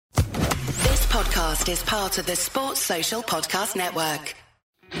podcast is part of the Sports Social Podcast Network.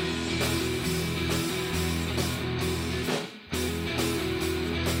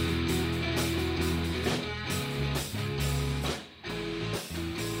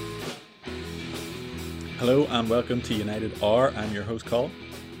 Hello and welcome to United R. I'm your host, Colin.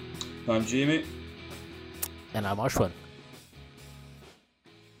 I'm Jamie. And I'm Ashwin.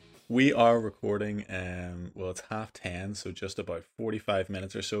 We are recording, it's 10:30, so just about 45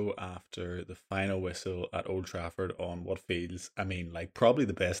 minutes or so after the final whistle at Old Trafford on what feels, probably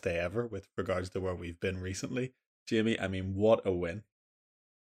the best day ever with regards to where we've been recently. Jamie, what a win.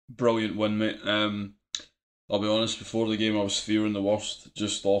 Brilliant win, mate. I'll be honest, before the game I was fearing the worst,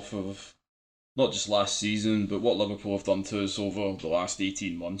 just off of not just last season, but what Liverpool have done to us over the last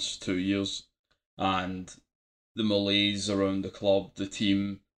 18 months, 2 years, and the malaise around the club, the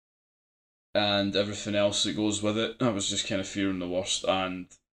team, and everything else that goes with it. I was just kind of fearing the worst, and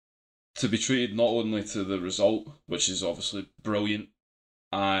to be treated not only to the result, which is obviously brilliant,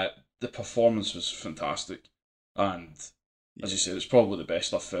 the performance was fantastic, and as you said, it's probably the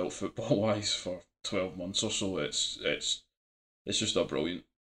best I've felt football-wise for 12 months or so. It's just a brilliant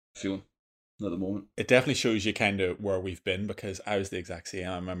feeling at the moment. It definitely shows you kind of where we've been, because I was the exact same.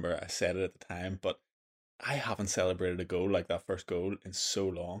 I remember I said it at the time, but I haven't celebrated a goal like that first goal in so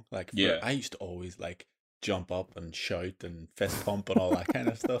long. I used to always jump up and shout and fist pump and all that kind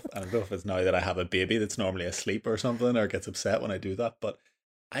of stuff. I don't know if it's now that I have a baby that's normally asleep or something, or gets upset when I do that, but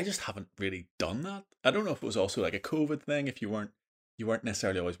I just haven't really done that. I don't know if it was also like a COVID thing, if you weren't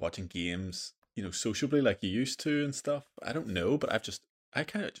necessarily always watching games, sociably like you used to and stuff. I don't know, but I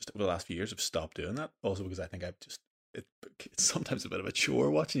kind of just over the last few years have stopped doing that. Also because I think it's sometimes a bit of a chore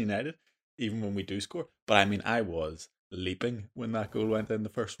watching United, even when we do score. But I was leaping when that goal went in, the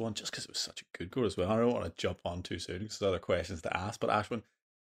first one, just because it was such a good goal as well. I don't want to jump on too soon because there's other questions to ask. But Ashwin,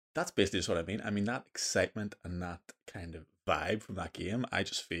 that's basically just what I mean. That excitement and that kind of vibe from that game, I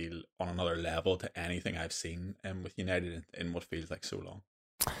just feel on another level to anything I've seen with United in what feels like so long.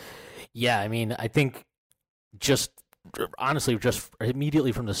 Yeah, I think just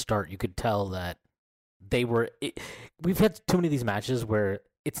immediately from the start, you could tell that we've had too many of these matches where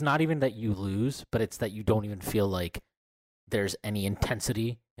it's not even that you lose, but it's that you don't even feel like there's any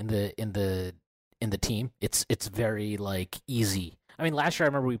intensity in the team. It's very easy. Last year I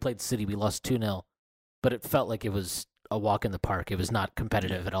remember we played City, we lost 2-0, but it felt like it was a walk in the park. It was not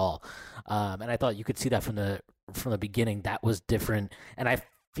competitive at all. And I thought you could see that from the beginning. That was different, and I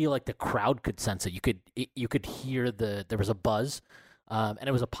feel like the crowd could sense it. You could hear there was a buzz, and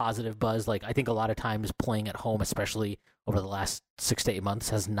it was a positive buzz. I think a lot of times playing at home, especially over the last 6 to 8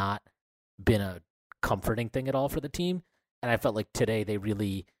 months, has not been a comforting thing at all for the team. And I felt like today they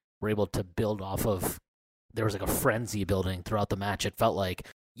really were able to build off of. There was a frenzy building throughout the match. It felt like,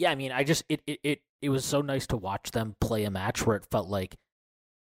 it was so nice to watch them play a match where it felt like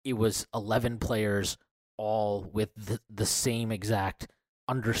it was 11 players all with the same exact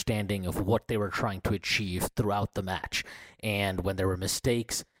understanding of what they were trying to achieve throughout the match. And when there were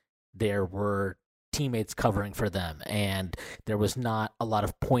mistakes, there were teammates covering for them, and there was not a lot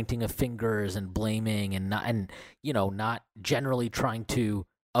of pointing of fingers and blaming and not generally trying to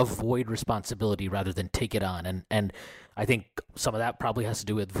avoid responsibility rather than take it on. And I think some of that probably has to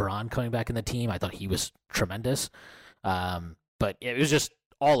do with Varane coming back in the team. I thought he was tremendous. But it was just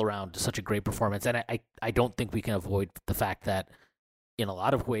all around such a great performance. And I don't think we can avoid the fact that in a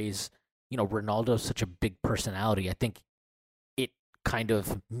lot of ways, Ronaldo's such a big personality. I think it kind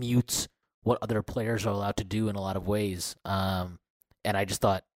of mutes what other players are allowed to do in a lot of ways. And I just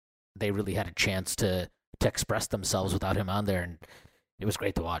thought they really had a chance to express themselves without him on there. And it was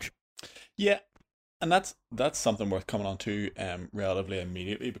great to watch. Yeah, and that's something worth coming on to relatively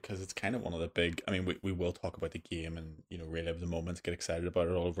immediately, because it's kind of one of the big. We will talk about the game and relive the moments, get excited about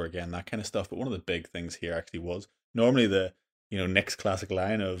it all over again, that kind of stuff. But one of the big things here actually was normally the Nick's classic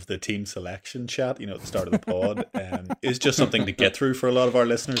line of the team selection chat, at the start of the pod, is just something to get through for a lot of our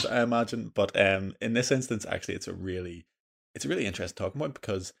listeners, I imagine. But in this instance, actually, it's a really interesting talking point,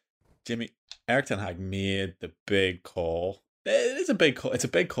 because Jimmy, Erik ten Hag made the big call. It is a big call. It's a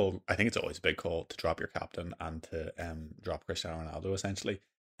big call. I think it's always a big call to drop your captain and to drop Cristiano Ronaldo, essentially.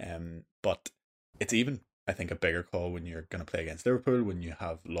 But it's even, I think, a bigger call when you're going to play against Liverpool, when you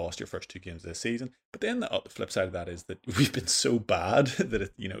have lost your first 2 games this season. But then the flip side of that is that we've been so bad that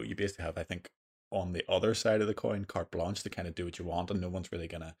you basically have, I think, on the other side of the coin, carte blanche to kind of do what you want, and no one's really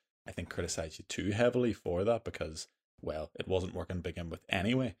going to, I think, criticize you too heavily for that, because, well, it wasn't working to begin with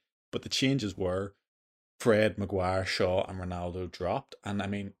anyway. But the changes were Fred, Maguire, Shaw and Ronaldo dropped,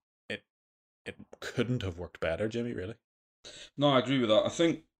 and it couldn't have worked better, Jimmy, really. No, I agree with that. I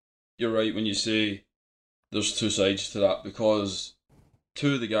think you're right when you say there's two sides to that, because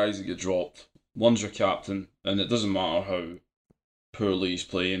two of the guys that get dropped, one's your captain, and it doesn't matter how poorly he's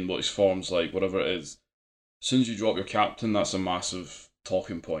playing, what his form's like, whatever it is. As soon as you drop your captain, that's a massive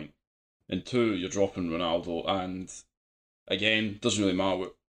talking point. And two, you're dropping Ronaldo, and again, doesn't really matter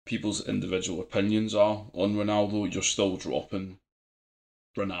what people's individual opinions are on Ronaldo, you're still dropping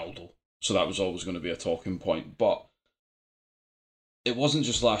Ronaldo. So that was always going to be a talking point. But it wasn't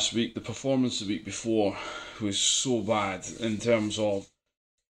just last week. The performance the week before was so bad in terms of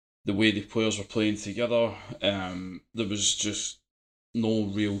the way the players were playing together. There was just no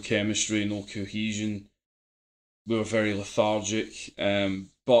real chemistry, no cohesion. We were very lethargic.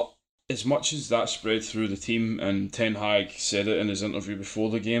 But as much as that spread through the team, and Ten Hag said it in his interview before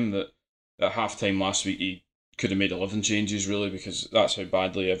the game, that at half-time last week he could have made 11 changes, really, because that's how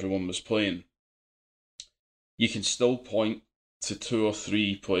badly everyone was playing. You can still point to 2 or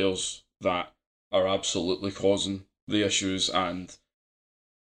 3 players that are absolutely causing the issues, and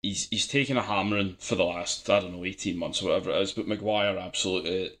he's taken a hammering for the last, 18 months or whatever it is, but Maguire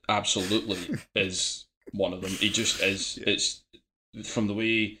absolutely is one of them. He just is. It's from the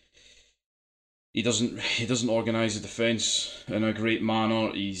way he doesn't organise the defence in a great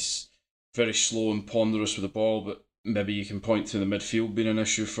manner. He's very slow and ponderous with the ball, but maybe you can point to the midfield being an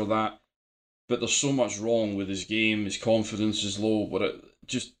issue for that. But there's so much wrong with his game. His confidence is low.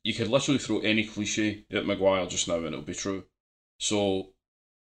 You could literally throw any cliche at Maguire just now and it'll be true. So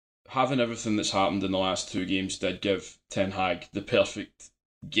having everything that's happened in the last 2 games did give Ten Hag the perfect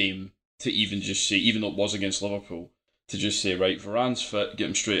game to even just say, even though it was against Liverpool, to just say, right, Varane's fit, get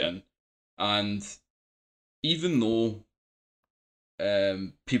him straight in. And even though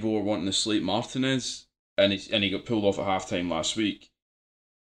people were wanting to slate Martinez, and he got pulled off at half-time last week,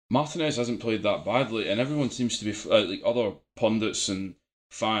 Martinez hasn't played that badly, and everyone seems to be, other pundits and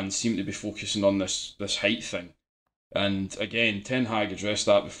fans seem to be focusing on this height thing. And again, Ten Hag addressed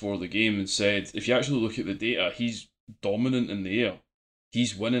that before the game and said, if you actually look at the data, he's dominant in the air.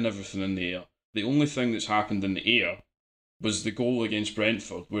 He's winning everything in the air. The only thing that's happened in the air was the goal against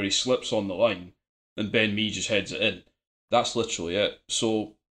Brentford, where he slips on the line and Ben Mee just heads it in. That's literally it.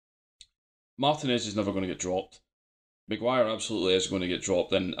 So Martinez is never going to get dropped. Maguire absolutely is going to get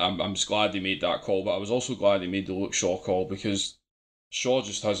dropped, and I'm just glad he made that call, but I was also glad he made the Luke Shaw call, because Shaw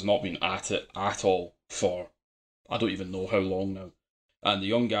just has not been at it at all for I don't even know how long now. And the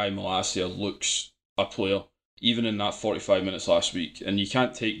young guy, Malacia, looks a player, even in that 45 minutes last week, and you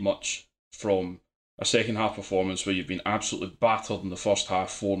can't take much from a second half performance where you've been absolutely battered in the first half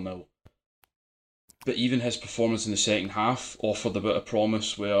 4-0. But even his performance in the second half offered a bit of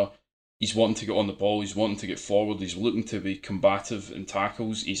promise, where he's wanting to get on the ball, he's wanting to get forward, he's looking to be combative in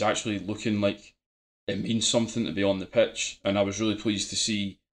tackles, he's actually looking like it means something to be on the pitch, and I was really pleased to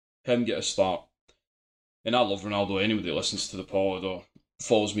see him get a start. And I love Ronaldo. Anybody that listens to the pod or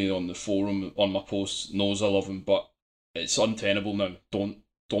follows me on the forum, on my posts, knows I love him, but it's untenable now.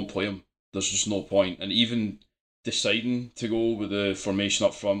 Don't play him. There's just no point. And even deciding to go with the formation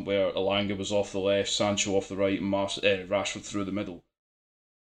up front, where Elanga was off the left, Sancho off the right, and Rashford through the middle,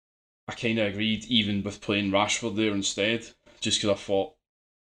 I kind of agreed even with playing Rashford there instead, just because I thought,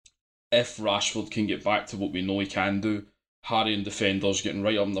 if Rashford can get back to what we know he can do, harrying defenders, getting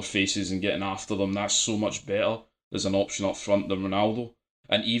right up in their faces and getting after them, that's so much better as an option up front than Ronaldo.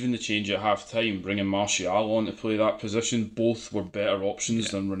 And even the change at half-time, bringing Martial on to play that position, both were better options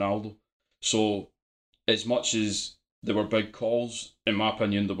than Ronaldo. So, as much as there were big calls, in my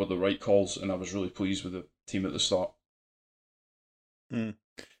opinion, they were the right calls, and I was really pleased with the team at the start.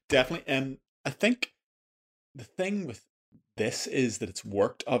 Definitely. I think the thing with this is that it's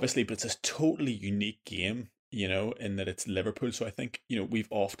worked, obviously, but it's a totally unique game, in that it's Liverpool. So I think, we've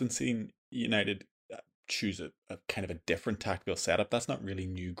often seen United choose a kind of a different tactical setup. That's not really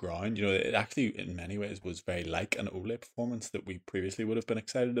new ground. It actually, in many ways, was very like an Ole performance that we previously would have been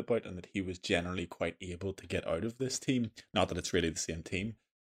excited about, and that he was generally quite able to get out of this team. Not that it's really the same team.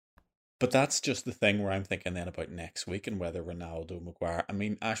 But that's just the thing where I'm thinking then about next week and whether Ronaldo, Maguire. I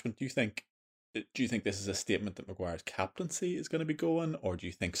mean, Ashman, do you think this is a statement that Maguire's captaincy is going to be going, or do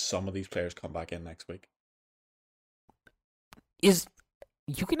you think some of these players come back in next week?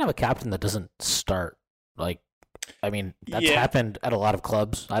 You can have a captain that doesn't start. That's happened at a lot of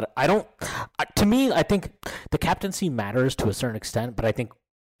clubs. To me, I think the captaincy matters to a certain extent, but I think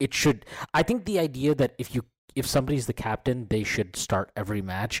it should. I think the idea that if somebody's the captain, they should start every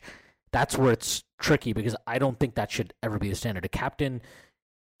match. That's where it's tricky, because I don't think that should ever be the standard. A captain,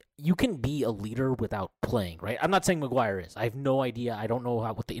 you can be a leader without playing, right? I'm not saying Maguire is. I have no idea. I don't know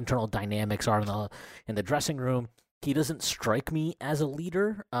what the internal dynamics are in the dressing room. He doesn't strike me as a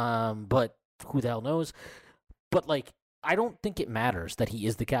leader, but who the hell knows? But like, I don't think it matters that he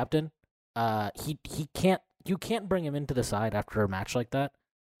is the captain. He can't. You can't bring him into the side after a match like that.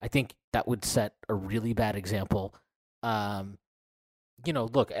 I think that would set a really bad example.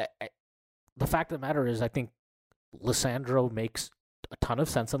 Look, the fact of the matter is, I think Lisandro makes a ton of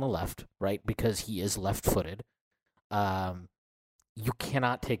sense on the left, right? Because he is left-footed. You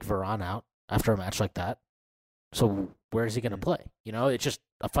cannot take Varane out after a match like that. So where is he going to play? It's just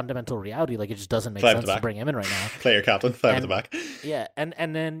a fundamental reality. Like, it just doesn't make sense to bring him in right now. Player captain, five at the back. Yeah,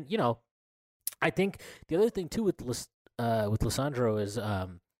 and then I think the other thing too with Lisandro is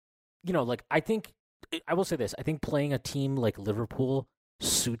I think I will say this. I think playing a team like Liverpool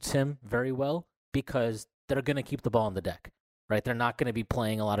suits him very well because they're going to keep the ball on the deck, right? They're not going to be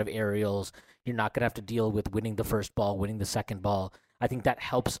playing a lot of aerials. You're not going to have to deal with winning the first ball, winning the second ball. I think that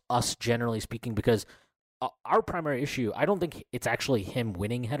helps us, generally speaking, because our primary issue, I don't think it's actually him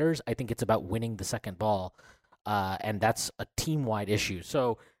winning headers. I think it's about winning the second ball, and that's a team-wide issue.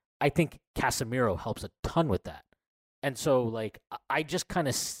 So I think Casemiro helps a ton with that. And so, like, I just kind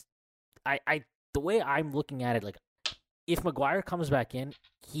of, the way I'm looking at it, like, if Maguire comes back in,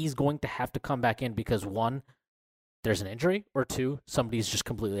 he's going to have to come back in because, one, there's an injury, or two, somebody's just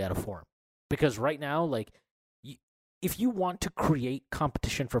completely out of form. Because right now, like, if you want to create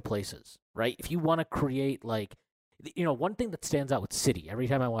competition for places, right? If you want to create, like, one thing that stands out with City, every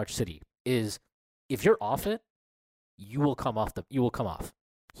time I watch City, is if you're off it, you will come off.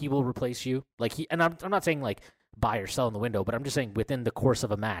 He will replace you. Like, and I'm not saying, like, buy or sell in the window, but I'm just saying within the course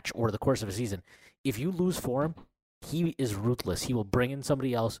of a match or the course of a season, if you lose form, he is ruthless. He will bring in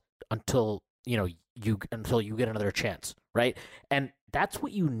somebody else until you get another chance, right? And that's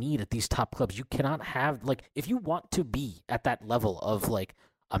what you need at these top clubs. You cannot have, like, if you want to be at that level of, like,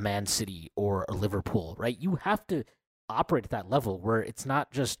 a Man City or a Liverpool, right? You have to operate at that level where it's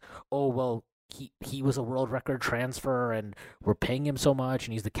not just, oh, well, he was a world record transfer and we're paying him so much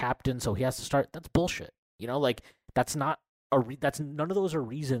and he's the captain, so he has to start. That's bullshit. Like, that's not that's none of those are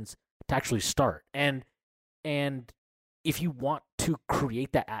reasons to actually start. And if you want to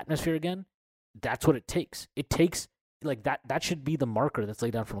create that atmosphere again, that's what it takes. It takes, like, that should be the marker that's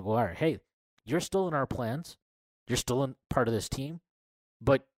laid down for Maguire. Hey, you're still in our plans. You're still in part of this team,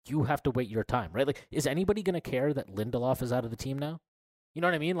 but you have to wait your time, right? Like, is anybody going to care that Lindelof is out of the team now? You know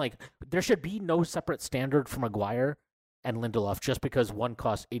what I mean? Like, there should be no separate standard for Maguire and Lindelof just because one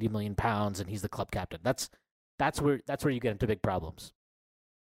costs £80 million and he's the club captain. That's where you get into big problems.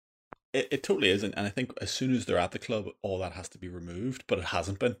 It totally isn't, and I think as soon as they're at the club, all that has to be removed. But it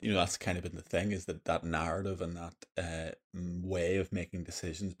hasn't been. That's kind of been the thing, is that narrative and that way of making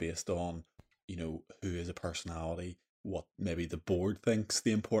decisions based on who is a personality, what maybe the board thinks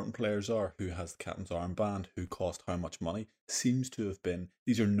the important players are, who has the captain's armband, who cost how much money, seems to have been,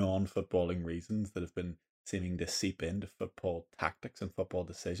 these are non-footballing reasons that have been seeming to seep into football tactics and football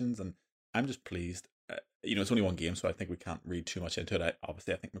decisions. And I'm just pleased. It's only one game, so I think we can't read too much into it.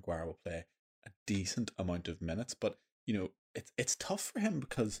 Obviously, I think Maguire will play a decent amount of minutes, but it's tough for him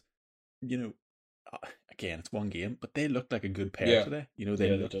because again, it's one game, but they looked like a good pair today.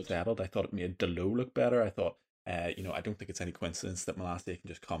 They looked settled. I thought it made Dalot look better. I thought, I don't think it's any coincidence that Malacia can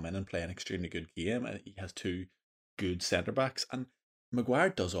just come in and play an extremely good game. He has two good centre backs, and Maguire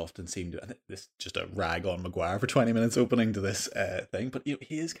does often seem to, and this is just a rag on Maguire for 20 minutes opening to this thing, but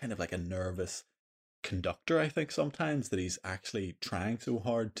he is kind of like a nervous conductor, I think, sometimes, that he's actually trying so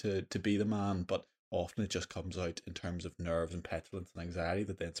hard to be the man, but often it just comes out in terms of nerves and petulance and anxiety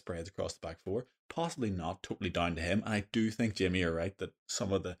that then spreads across the back four. Possibly not totally down to him, and I do think, Jimmy, you're right that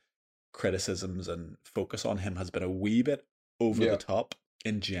some of the criticisms and focus on him has been a wee bit over the top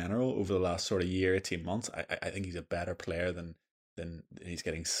in general over the last sort of year, 18 months. I think he's a better player than he's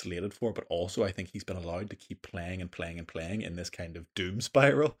getting slated for, but also I think he's been allowed to keep playing and playing and playing in this kind of doom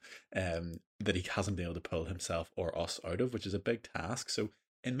spiral that he hasn't been able to pull himself or us out of, which is a big task. So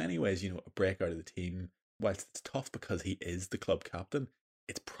in many ways, a break out of the team, whilst it's tough because he is the club captain,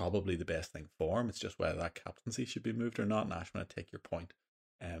 it's probably the best thing for him. It's just whether that captaincy should be moved or not. And Ash, I'm going to take your point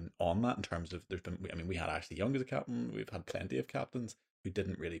on that in terms of we had Ashley Young as a captain. We've had plenty of captains who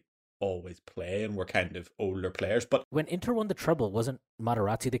didn't really always play and were kind of older players. But when Inter won the treble, wasn't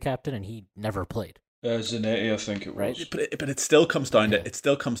Materazzi the captain and he never played? Zanetti, I think it was. Right, but it still comes down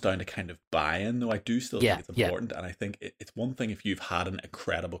to kind of buy-in, though. I do still think it's important, and I think it's one thing if you've had an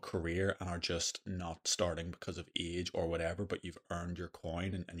incredible career and are just not starting because of age or whatever, but you've earned your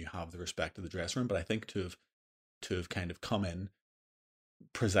coin and you have the respect of the dressing room. But I think to have kind of come in,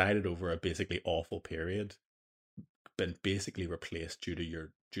 presided over a basically awful period, been basically replaced due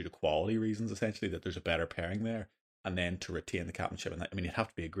to quality reasons, essentially, that there's a better pairing there. and then to retain the captainship. And I mean, you'd have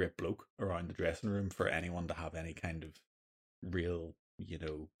to be a great bloke around the dressing room for anyone to have any kind of real,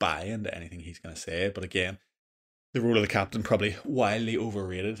 buy into anything he's going to say. But again, the role of the captain probably wildly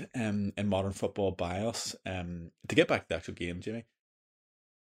overrated in modern football by us. To get back to the actual game, Jimmy,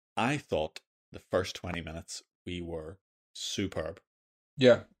 I thought the first 20 minutes we were superb.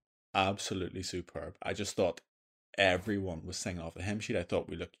 Yeah. Absolutely superb. I just thought everyone was singing off the hymn sheet. I thought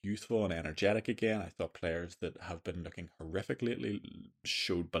we looked youthful and energetic again. I thought players that have been looking horrific lately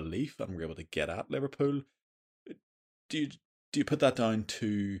showed belief and were able to get at Liverpool. Do you put that down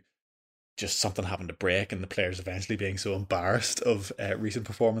to just something happened to break and the players eventually being so embarrassed of recent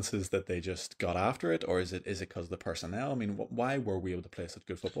performances that they just got after it, or is it because of the personnel? I mean, why were we able to play such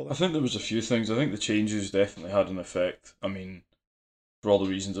good football then? I think there was a few things. I think the changes definitely had an effect. I mean, for all the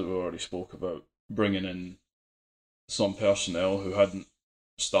reasons that we already spoke about, bringing in some personnel who hadn't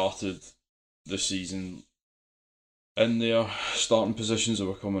started the season in their starting positions that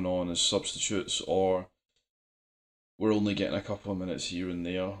were coming on as substitutes, or we're only getting a couple of minutes here and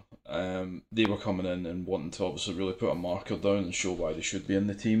there. They were coming in and wanting to obviously really put a marker down and show why they should be in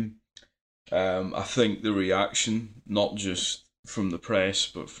the team. I think the reaction, not just from the press,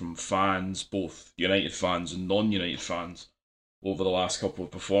 but from fans, both United fans and non-United fans, over the last couple of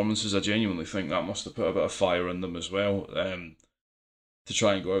performances, I genuinely think that must have put a bit of fire in them as well, to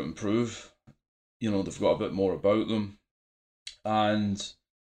try and go out and prove, they've got a bit more about them. And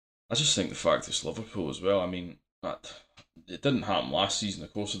I just think the fact it's Liverpool as well, I mean, it didn't happen last season,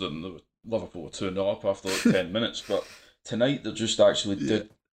 of course it didn't. Liverpool were 2-0 up after 10 minutes, but tonight there just actually did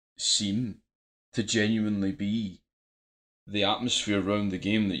seem to genuinely be the atmosphere around the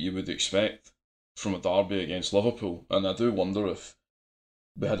game that you would expect from a derby against Liverpool. And I do wonder if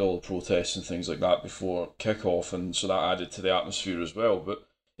we had all the protests and things like that before kick-off, and so that added to the atmosphere as well. But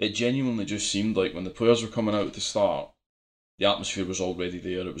it genuinely just seemed like when the players were coming out to start, the atmosphere was already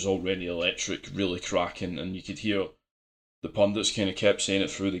there, it was already electric, really cracking, and you could hear the pundits kind of kept saying it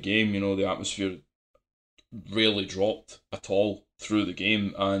through the game, the atmosphere rarely dropped at all through the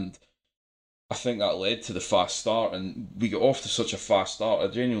game, and I think that led to the fast start, and we got off to such a fast start.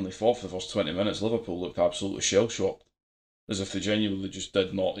 I genuinely thought for the first 20 minutes Liverpool looked absolutely shell-shocked, as if they genuinely just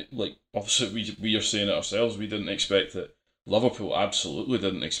did not, obviously we are saying it ourselves, we didn't expect it. Liverpool absolutely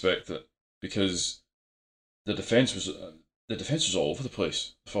didn't expect it, because the defence was all over the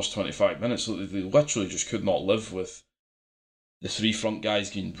place the first 25 minutes. They literally just could not live with the three front guys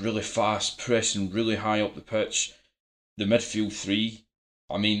getting really fast, pressing really high up the pitch. The midfield three,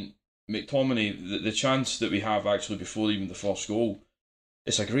 I mean, McTominay, the chance that we have actually before even the first goal,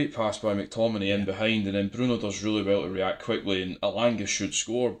 it's a great pass by McTominay in behind, and then Bruno does really well to react quickly, and Elanga should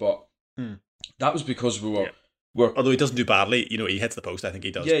score, but that was because we were... Although he doesn't do badly, he hits the post. I think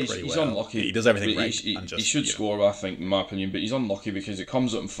he does pretty he's well. Unlucky. He does everything right. He should score, I think, in my opinion, but he's unlucky because it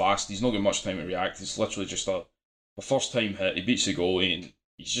comes at him fast. He's not got much time to react. It's literally just a first-time hit. He beats the goalie, and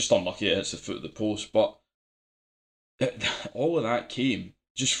he's just unlucky it hits the foot of the post. But all of that came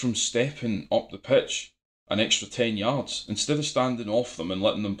just from stepping up the pitch an extra 10 yards. Instead of standing off them and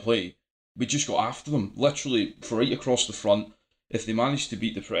letting them play, we just got after them, literally right across the front. If they managed to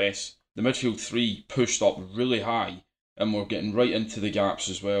beat the press, the midfield three pushed up really high and were getting right into the gaps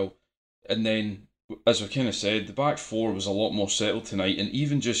as well. And then, as I kind of said, the back four was a lot more settled tonight. And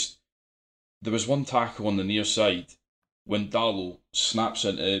even just, there was one tackle on the near side when Darlow snaps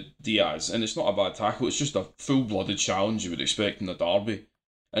into Diaz. And it's not a bad tackle, it's just a full-blooded challenge you would expect in a derby.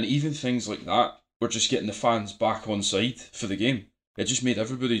 And even things like that were just getting the fans back on side for the game. It just made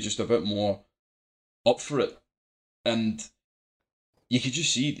everybody just a bit more up for it. And you could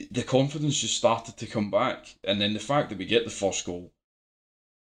just see the confidence just started to come back. And then the fact that we get the first goal,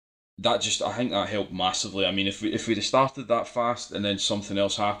 I think that helped massively. I mean, if we'd have started that fast and then something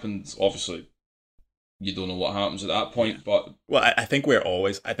else happened, obviously you don't know what happens at that point. But I think we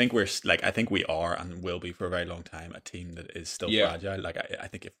are and will be for a very long time a team that is still fragile. I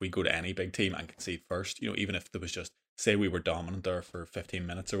think if we go to any big team and concede first, even if there was just, say we were dominant there for 15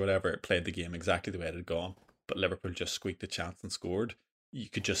 minutes or whatever, it played the game exactly the way it had gone, but Liverpool just squeaked a chance and scored, you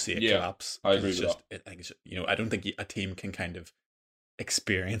could just see it collapse. I agree with that. I don't think a team can kind of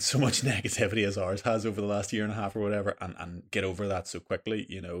experience so much negativity as ours has over the last year and a half or whatever and get over that so quickly,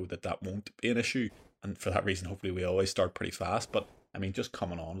 that won't be an issue. And for that reason, hopefully we always start pretty fast. But I mean, just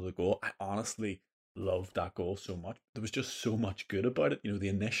coming on to the goal, I honestly loved that goal so much. There was just so much good about it. The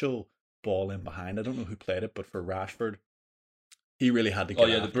initial ball in behind, I don't know who played it, but for Rashford, he really had to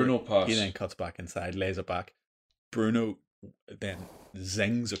get the Bruno pass. He then cuts back inside, lays it back. Bruno then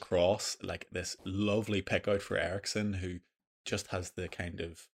zings across like this lovely pick out for Eriksen, who just has the kind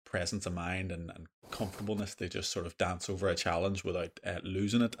of presence of mind and comfortableness to just sort of dance over a challenge without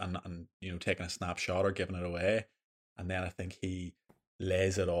losing it and taking a snapshot or giving it away. And then I think he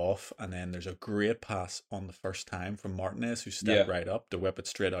lays it off, and then there's a great pass on the first time from Martinez, who stepped right up to whip it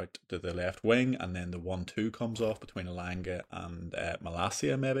straight out to the left wing, and then the 1-2 comes off between Elanga and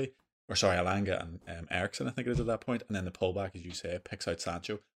Malacia, maybe. Or sorry, Elanga and Ericsson, I think it is at that point. And then the pullback, as you say, picks out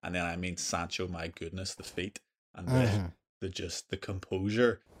Sancho. And then, I mean, Sancho, my goodness, the feet and the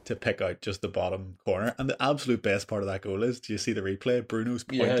composure to pick out just the bottom corner. And the absolute best part of that goal is, do you see the replay? Bruno's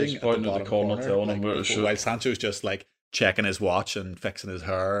pointing, at the bottom corner, telling him where to shoot. While Sancho's just like checking his watch and fixing his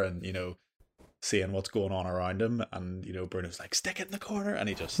hair and, seeing what's going on around him. And, Bruno's like, stick it in the corner. And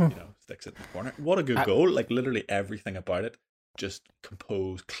he just, sticks it in the corner. What a good goal. Like, literally everything about it. Just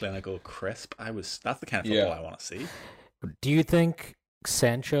composed, clinical, crisp. That's the kind of football I want to see. Do you think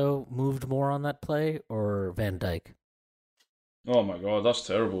Sancho moved more on that play or Van Dijk? Oh my god, that's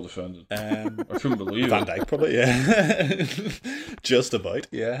terrible defending. I couldn't believe Van it. Dijk probably, yeah. Just about,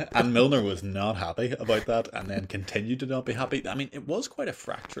 yeah. And Milner was not happy about that, and then continued to not be happy. I mean, it was quite a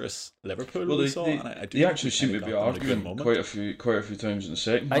fractious Liverpool we saw. They actually seem to be arguing quite a few times in the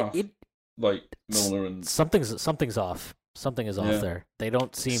second half. Milner and something's off. Something is off there. They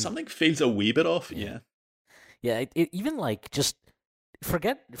don't seem. Something feels a wee bit off. Yeah. Yeah. It even like just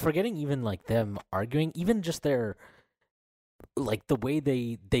forgetting even like them arguing, even just their like the way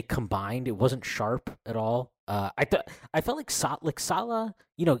they combined. It wasn't sharp at all. I felt like Salah.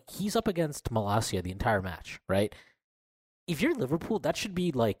 He's up against Malacia the entire match, right? If you're Liverpool, that should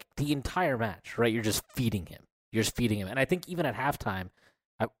be like the entire match, right? You're just feeding him. And I think even at halftime,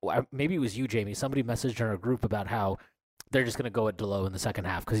 maybe it was you, Jamie. Somebody messaged in our group about how they're just going to go at Dalot in the second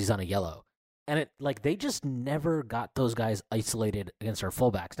half because he's on a yellow. And they just never got those guys isolated against our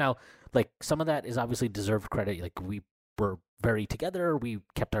fullbacks. Now, like, some of that is obviously deserved credit. Like, we were very together. We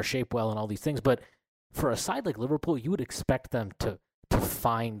kept our shape well and all these things. But for a side like Liverpool, you would expect them to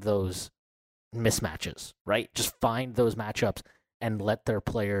find those mismatches, right? Just find those matchups and let their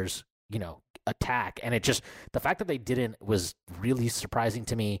players, attack. And the fact that they didn't was really surprising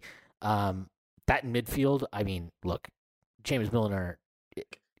to me. That midfield, I mean, look, James Milner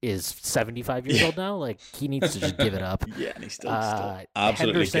is 75 years old now. Like, he needs to just give it up. Yeah, and he still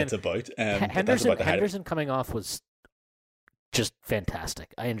absolutely gets about. Henderson coming off was just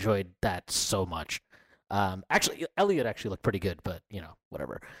fantastic. I enjoyed that so much. Actually, Elliott actually looked pretty good, but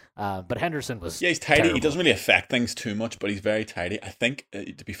whatever. But Henderson was he's tidy. Terrible. He doesn't really affect things too much, but he's very tidy. I think,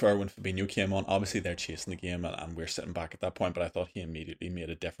 to be fair, when Fabinho came on, obviously they're chasing the game and we're sitting back at that point, but I thought he immediately made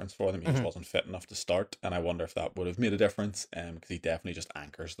a difference for them. He just wasn't fit enough to start, and I wonder if that would have made a difference, because he definitely just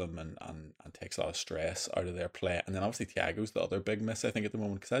anchors them and takes a lot of stress out of their play. And then obviously Thiago's the other big miss, I think, at the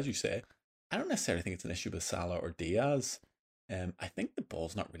moment, because as you say, I don't necessarily think it's an issue with Salah or Diaz. I think the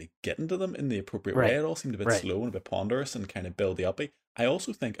ball's not really getting to them in the appropriate way. It all seemed a bit slow and a bit ponderous and kind of build-uppy. I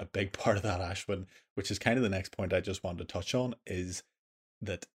also think a big part of that, Ashwin, which is kind of the next point I just wanted to touch on, is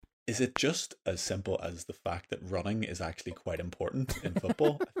it just as simple as the fact that running is actually quite important in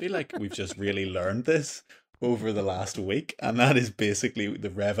football? I feel like we've just really learned this over the last week, and that is basically the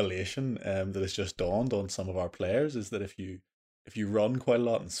revelation that has just dawned on some of our players, is that if you run quite a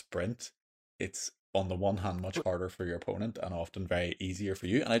lot and sprint, it's on the one hand much harder for your opponent and often very easier for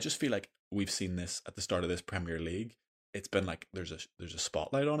you. And I just feel like we've seen this at the start of this Premier League. It's been like there's a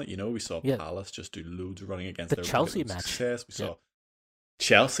spotlight on it. We saw Palace just do loads of running against the Chelsea match. Success. We saw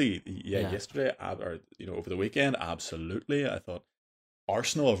Chelsea yesterday, or over the weekend. Absolutely, I thought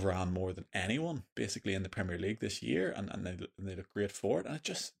Arsenal have ran more than anyone basically in the Premier League this year, and they look great for it. And it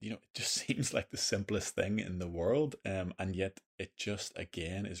just it just seems like the simplest thing in the world, and yet it just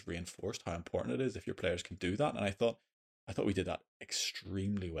again is reinforced how important it is if your players can do that. And I thought we did that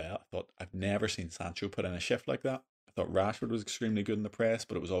extremely well. I thought I've never seen Sancho put in a shift like that. I thought Rashford was extremely good in the press,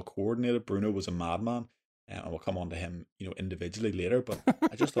 but it was all coordinated. Bruno was a madman, and we'll come on to him individually later. But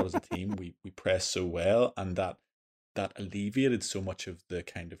I just thought as a team we pressed so well, and that alleviated so much of the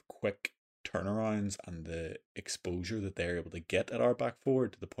kind of quick turnarounds and the exposure that they're able to get at our back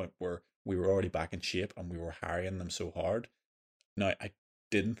forward, to the point where we were already back in shape and we were harrying them so hard. Now, I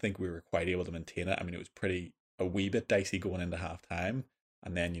didn't think we were quite able to maintain it. I mean, it was a wee bit dicey going into half time,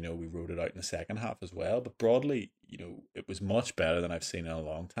 and then we rode it out in the second half as well. But broadly, it was much better than I've seen in a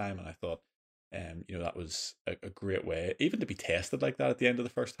long time, and I thought that was a great way, even to be tested like that at the end of the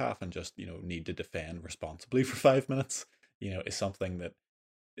first half and just, need to defend responsibly for 5 minutes, is something that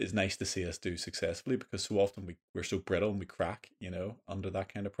is nice to see us do successfully, because so often we're so brittle and we crack, under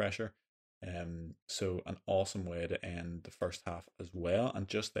that kind of pressure. So an awesome way to end the first half as well. And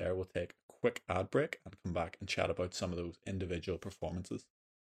just there, we'll take a quick ad break and come back and chat about some of those individual performances.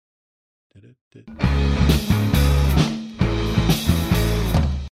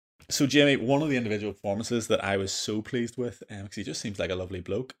 So, Jamie, one of the individual performances that I was so pleased with, because he just seems like a lovely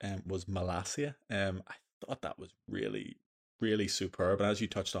bloke, was Malacia. I thought that was really, really superb. And as you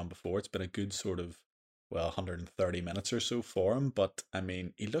touched on before, it's been a good sort of, 130 minutes or so for him. But, I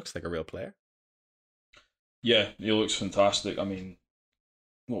mean, he looks like a real player. Yeah, he looks fantastic. I mean,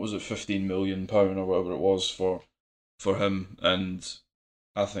 what was it, £15 million or whatever it was for him. And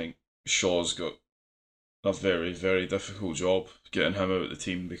I think Shaw's got a very, very difficult job getting him out of the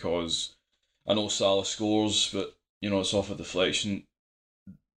team, because I know Salah scores, but it's off a deflection.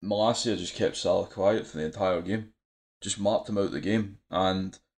 Malacia just kept Salah quiet for the entire game, just marked him out of the game,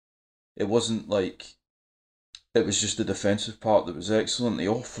 and it wasn't like it was just the defensive part that was excellent. He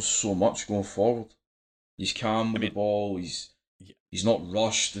offers so much going forward. He's calm with the ball. He's not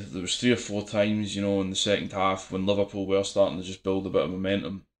rushed. There was 3 or 4 times, in the second half when Liverpool were starting to just build a bit of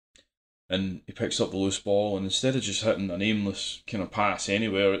momentum, and he picks up the loose ball, and instead of just hitting an aimless kind of pass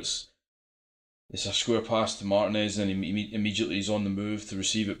anywhere, it's a square pass to Martinez, and immediately he's on the move to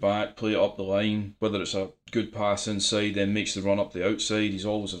receive it back, play it up the line. Whether it's a good pass inside, then makes the run up the outside. He's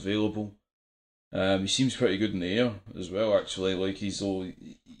always available. He seems pretty good in the air as well, actually. Like he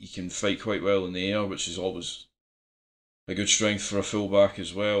can fight quite well in the air, which is always a good strength for a fullback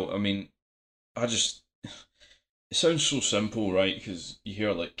as well. I mean, it sounds so simple, right? Because you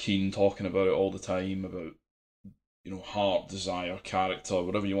hear like Keane talking about it all the time, about heart, desire, character,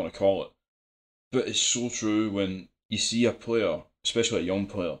 whatever you want to call it. But it's so true when you see a player, especially a young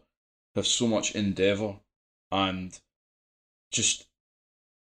player, have so much endeavour and just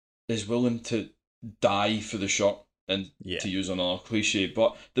is willing to die for the shot, and to use another cliche.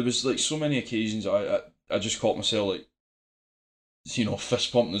 But there was like so many occasions I just caught myself like,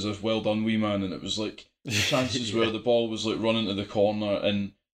 fist pumping as if, well done, wee man, and it was like chances where the ball was like running to the corner,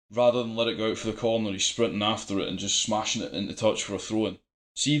 and rather than let it go out for the corner, he's sprinting after it and just smashing it into touch for a throw-in.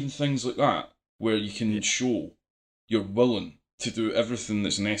 See, even things like that, where you can show you're willing to do everything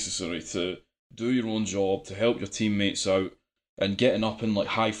that's necessary to do your own job, to help your teammates out, and getting up and like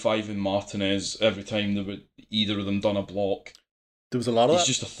high-fiving Martinez every time either of them done a block. There was a lot of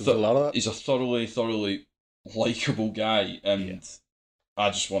that. He's a thoroughly likeable guy, and I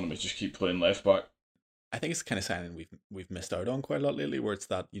just want him to just keep playing left back. I think it's the kind of signing we've missed out on quite a lot lately, where it's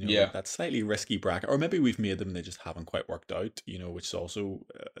that that slightly risky bracket, or maybe we've made them and they just haven't quite worked out, which is also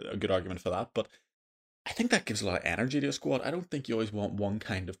a good argument for that. But I think that gives a lot of energy to a squad. I don't think you always want one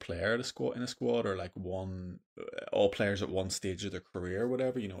kind of player in a squad, or like all players at one stage of their career, or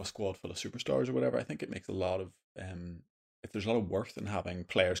whatever. A squad full of superstars or whatever. I think it makes a lot of if there's a lot of worth in having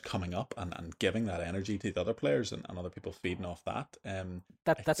players coming up and giving that energy to the other players, and other people feeding off that.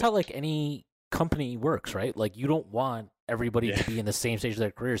 That's how like any company works, right? Like you don't want everybody to be in the same stage of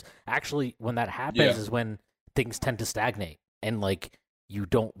their careers. Actually, when that happens is when things tend to stagnate, and like you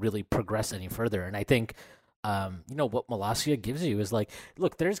don't really progress any further. And I think what Malacia gives you is like,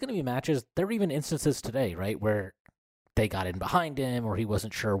 look, there's going to be matches, there were even instances today, right, where they got in behind him, or he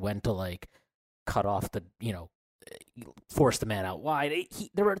wasn't sure when to like cut off the force the man out wide.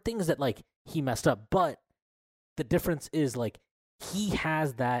 There were things that like he messed up, but the difference is like he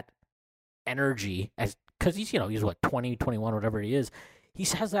has that energy, as because he's what, 20, 21, whatever he is. He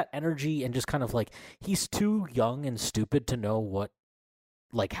has that energy, and just kind of like he's too young and stupid to know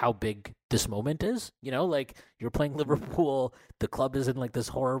how big this moment is. Like you're playing Liverpool, the club is in like this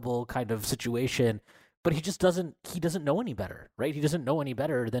horrible kind of situation, but he doesn't know any better, right? He doesn't know any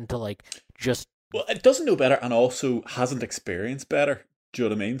better than to like just it doesn't know better, and also hasn't experienced better. Do you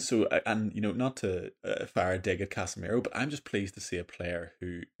know what I mean? So, and not to fire a dig at Casemiro, but I'm just pleased to see a player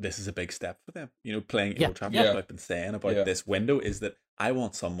who this is a big step for them. Playing Old Trafford. What I've been saying about this window is that I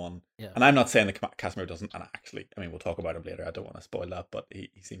want someone, and I'm not saying that Casemiro doesn't, and actually, I mean, we'll talk about him later. I don't want to spoil that, but he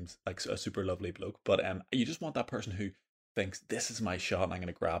seems like a super lovely bloke. But you just want that person who thinks, this is my shot and I'm going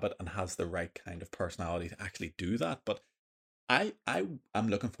to grab it, and has the right kind of personality to actually do that. But I'm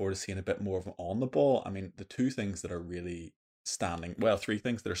looking forward to seeing a bit more of him on the ball. I mean, the three things that are standing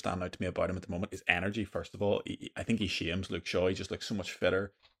out to me about him at the moment is energy. First of all, I think he shames Luke Shaw. He just looks so much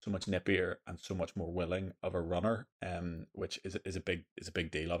fitter, so much nippier, and so much more willing of a runner, which is a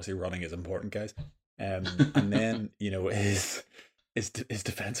big deal. Obviously, running is important, guys. And then his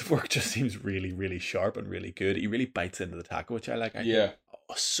defensive work just seems really, really sharp and really good. He really bites into the tackle, which I like.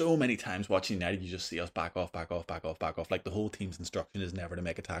 So many times watching United, you just see us back off. Like the whole team's instruction is never to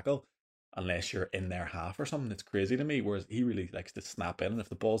make a tackle unless you're in their half or something. It's crazy to me. Whereas he really likes to snap in, and if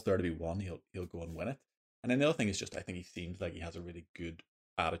the ball's there to be won, he'll go and win it. And then the other thing is just, I think he seems like he has a really good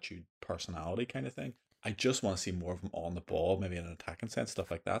attitude, personality kind of thing. I just want to see more of him on the ball, maybe in an attacking sense,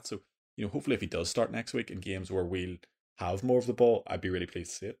 stuff like that. So, hopefully if he does start next week in games where we'll have more of the ball, I'd be really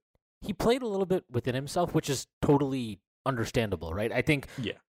pleased to see it. He played a little bit within himself, which is totally understandable, right? I think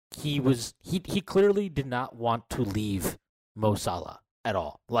he clearly did not want to leave Mo Salah at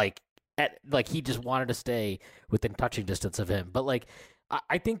all. Like he just wanted to stay within touching distance of him. But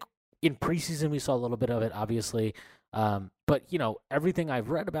I think in preseason we saw a little bit of it, obviously. But everything I've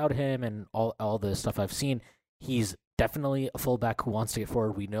read about him and all the stuff I've seen, he's definitely a fullback who wants to get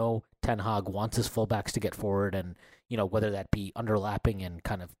forward. We know Ten Hag wants his fullbacks to get forward, and whether that be underlapping and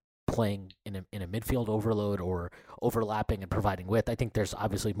kind of playing in a midfield overload or overlapping and providing width. I think there's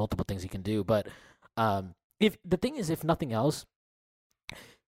obviously multiple things he can do. But if nothing else,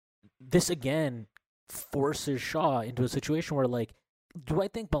 this again forces Shaw into a situation where, do I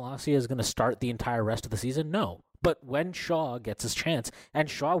think Malacia is going to start the entire rest of the season? No. But when Shaw gets his chance, and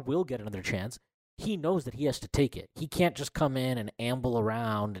Shaw will get another chance, he knows that he has to take it. He can't just come in and amble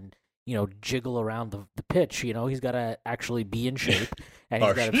around and jiggle around the pitch. He's got to actually be in shape, and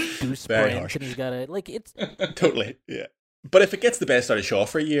he's got to do sprints, and he's got to it's totally, yeah. But if it gets the best out of Shaw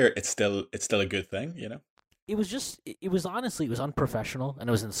for a year, it's still a good thing, It was honestly unprofessional, and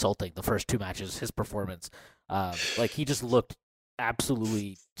it was insulting. The first two matches, his performance, he just looked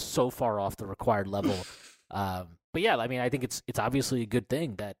absolutely so far off the required level. But yeah, I mean, I think it's obviously a good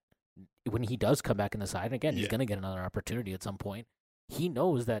thing that when he does come back in the side, and again, he's going to get another opportunity at some point. He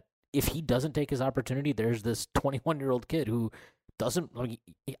knows that if he doesn't take his opportunity, there's this 21-year-old kid who doesn't.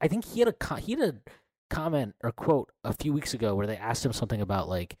 I think he had a comment or quote a few weeks ago where they asked him something about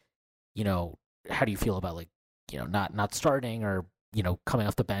how do you feel about not starting or coming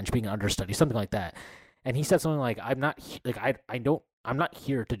off the bench, being an understudy, something like that. And he said something like, I'm not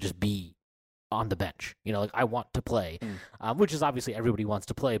here to just be on the bench. I want to play, which is obviously everybody wants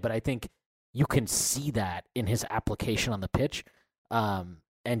to play, but I think you can see that in his application on the pitch.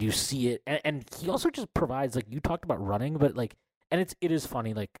 And you see it, and he also just provides, you talked about running, but and it is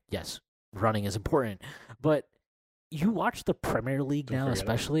funny, yes, running is important, but you watch the Premier League now,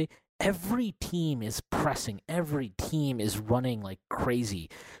 especially, every team is pressing, every team is running like crazy.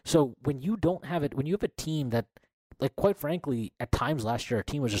 So when you have a team that, quite frankly, at times last year, our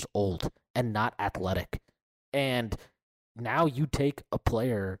team was just old and not athletic, and now you take a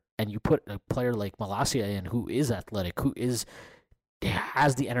player and you put a player like Malacia in who is athletic, who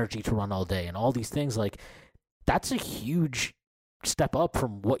has the energy to run all day and all these things, that's a huge step up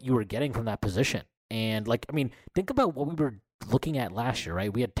from what you were getting from that position. And think about what we were looking at last year,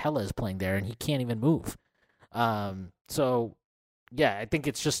 right? We had Tellez playing there and he can't even move. So yeah, I think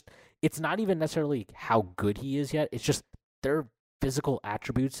it's not even necessarily how good he is yet. It's just there are physical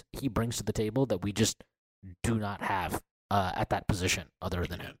attributes he brings to the table that we just do not have at that position other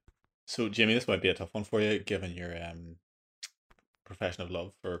than him. So Jimmy, this might be a tough one for you given your profession of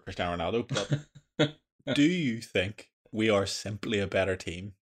love for Cristiano Ronaldo, but do you think we are simply a better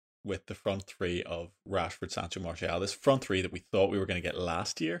team with the front three of Rashford, Sancho, Martial? This front three that we thought we were going to get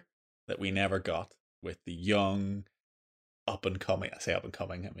last year, that we never got, with the young, up and coming. I say up and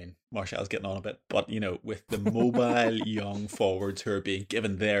coming, I mean Martial's getting on a bit, but with the mobile young forwards who are being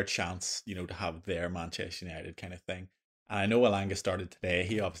given their chance, to have their Manchester United kind of thing. And I know Elanga started today.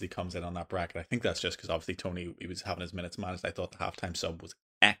 He obviously comes in on that bracket. I think that's just because obviously Tony, he was having his minutes managed. I thought the halftime sub was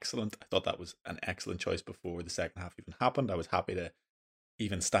excellent. I thought that was an excellent choice before the second half even happened. I was happy to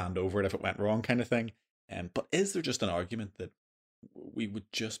even stand over it if it went wrong, kind of thing. But is there just an argument that we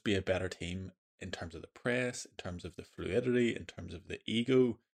would just be a better team in terms of the press, in terms of the fluidity, in terms of the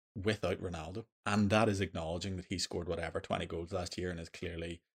ego without Ronaldo? And that is acknowledging that he scored 20 goals last year and is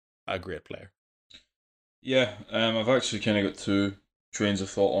clearly a great player. Yeah, I've actually kind of got two trains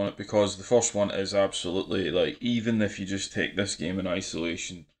of thought on it, because the first one is absolutely, even if you just take this game in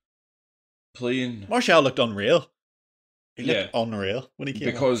isolation, playing... Martial looked unreal. He looked unreal when he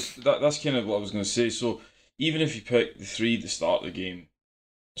came because that's kind of what I was going to say. So even if you pick the three to start the game,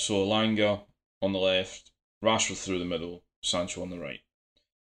 so Elanga on the left, Rashford through the middle, Sancho on the right.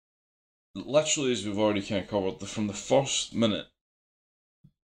 Literally, as we've already kind of covered, from the first minute,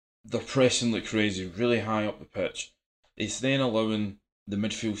 they're pressing like crazy, really high up the pitch. It's then allowing the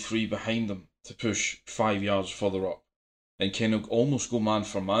midfield three behind them to push 5 yards further up and kind of almost go man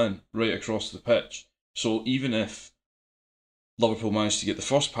for man right across the pitch. So even if Liverpool managed to get the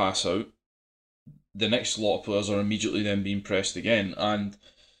first pass out, the next lot of players are immediately then being pressed again, and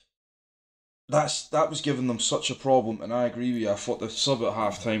that was giving them such a problem. And I agree with you. I thought the sub at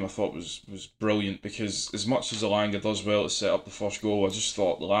half time was brilliant, because as much as Elanga does well to set up the first goal, I just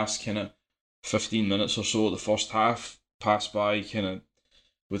thought the last kind of 15 minutes or so of the first half passed by kind of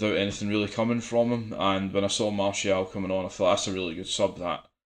without anything really coming from him. And when I saw Martial coming on, I thought that's a really good sub, that.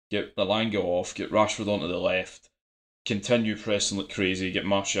 get Elanga off, get Rashford onto the left, continue pressing like crazy, get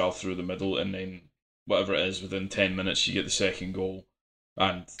Martial through the middle, and then whatever it is, within 10 minutes you get the second goal.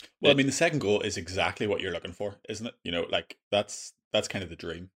 And well, I mean, the second goal is exactly what you're looking for, isn't it? You know, like that's kind of the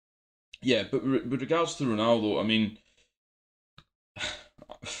dream. Yeah, but with regards to Ronaldo, I mean,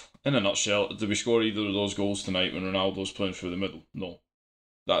 in a nutshell, do we score either of those goals tonight when Ronaldo's playing through the middle? No.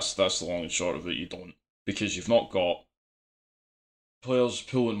 That's the long and short of it. You don't, because you've not got players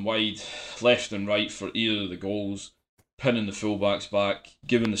pulling wide left and right for either of the goals, pinning the fullbacks back,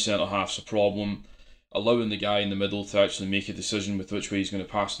 giving the centre halves a problem, allowing the guy in the middle to actually make a decision with which way he's going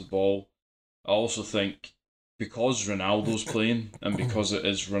to pass the ball. I also think because Ronaldo's playing and because it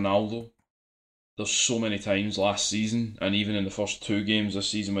is Ronaldo, there's so many times last season and even in the first 2 games this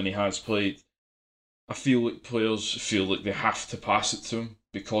season when he has played, I feel like players feel like they have to pass it to him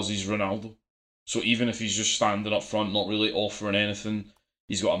because he's Ronaldo. So even if he's just standing up front, not really offering anything,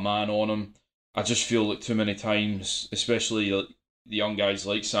 he's got a man on him. I just feel like too many times, especially the young guys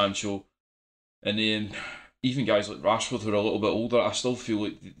like Sancho, and then even guys like Rashford who are a little bit older, I still feel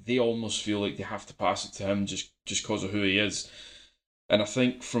like they almost feel like they have to pass it to him just because of who he is. And I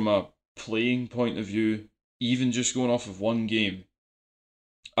think from a playing point of view, even just going off of one game,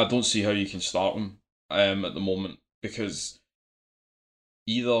 I don't see how you can start him at the moment, because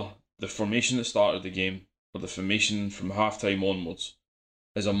either the formation that started the game or the formation from half-time onwards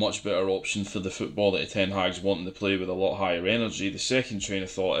is a much better option for the football that Ten Hag's wanting to play with a lot higher energy. The second train of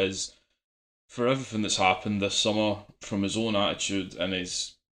thought is, for everything that's happened this summer, from his own attitude and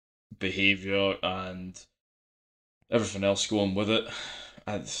his behaviour and everything else going with it,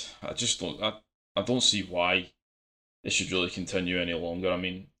 I just don't. I don't see why it should really continue any longer. I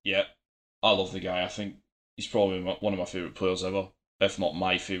mean, yeah, I love the guy. I think he's probably one of my favourite players ever, if not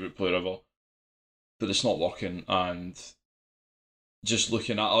my favourite player ever. But it's not working, and just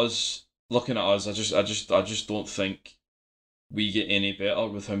looking at us, I just don't think we get any better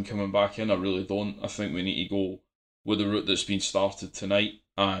with him coming back in. I really don't. I think we need to go with the route that's been started tonight,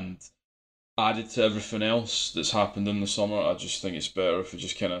 and added to everything else that's happened in the summer. I just think it's better if we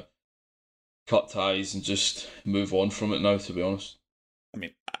just kind of cut ties and just move on from it now, to be honest. I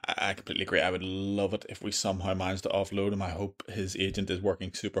mean, I completely agree. I would love it if we somehow manage to offload him. I hope his agent is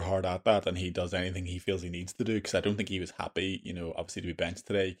working super hard at that and he does anything he feels he needs to do, because I don't think he was happy, you know, obviously to be benched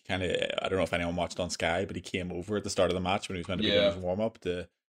today. Kind of, I don't know if anyone watched on Sky, but he came over at the start of the match when he was meant to be doing his warm-up to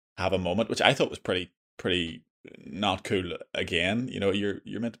have a moment, which I thought was pretty not cool again. You know, you're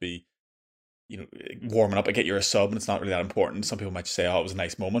meant to be, you know, warming up. I get you're a sub and it's not really that important. Some people might say, oh, it was a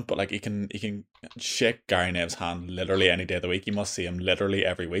nice moment, but like he can shake Gary Neville's hand literally any day of the week. You must see him literally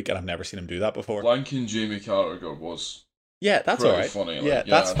every week, and I've never seen him do that before. Blanking Jamie Carragher was that's all right. Funny. Like, yeah,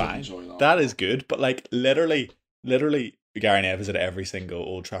 that's fine. That is good, but like literally Gary Neville is at every single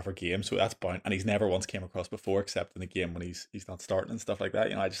Old Trafford game, so that's bound, and he's never once came across before except in the game when he's not starting and stuff like that.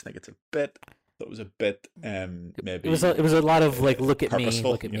 You know, I just think it's a bit. It was a bit maybe it was a lot of like look at me,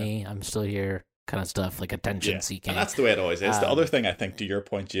 me, I'm still here kind of stuff, like attention seeking. And that's the way it always is. The other thing I think, to your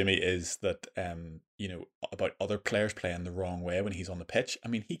point, Jamie, is that you know, about other players playing the wrong way when he's on the pitch. I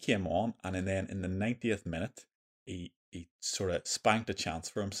mean, he came on and then in the 90th minute he sort of spanked a chance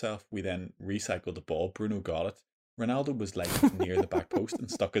for himself. We then recycled the ball. Bruno got it. Ronaldo was like near the back post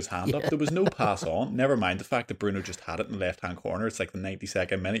and stuck his hand up. There was no pass on. Never mind the fact that Bruno just had it in the left-hand corner. It's like the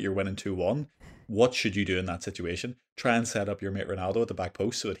 92nd minute. You're winning 2-1. What should you do in that situation? Try and set up your mate Ronaldo at the back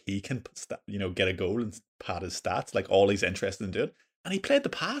post so that he can, you know, get a goal and pad his stats, like all he's interested in doing. And he played the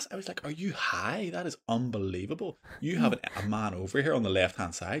pass. I was like, are you high? That is unbelievable. You have a man over here on the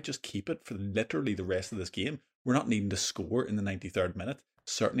left-hand side. Just keep it for literally the rest of this game. We're not needing to score in the 93rd minute.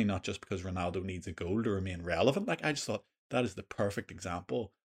 Certainly not just because Ronaldo needs a goal to remain relevant. Like, I just thought that is the perfect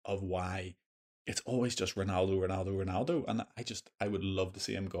example of why it's always just Ronaldo. And I would love to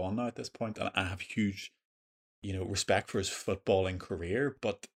see him gone now at this point. And I have huge, you know, respect for his footballing career,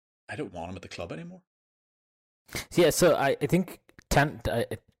 but I don't want him at the club anymore. Yeah, so I think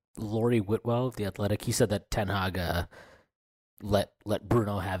Laurie Whitwell of The Athletic, he said that Ten Hag let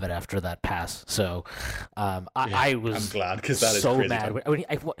Bruno have it after that pass. So I was I'm glad, because that is so crazy mad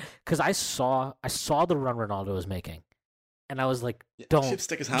because I saw the run Ronaldo was making, and I was like,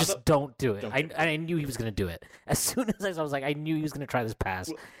 stick his hands up. Don't do it. I knew he was going to do it. As soon as I was like, I knew he was going to try this pass.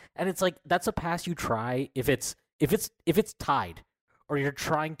 And it's like, that's a pass you try if it's tied or you're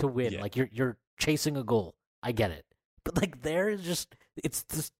trying to win, like you're chasing a goal. I get it. But like it's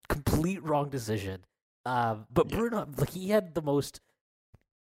this complete wrong decision. But Bruno, like, he had the most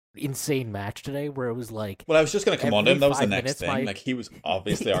insane match today, where it was like, well, I was just going to come on to him. That was the next thing. Like, he was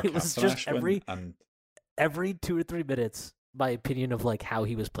obviously our captain. Every 2 or 3 minutes, my opinion of like how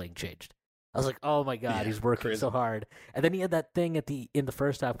he was playing changed. I was like, oh my god, he's working so hard. And then he had that thing in the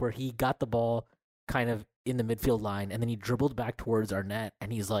first half where he got the ball kind of in the midfield line, and then he dribbled back towards our net,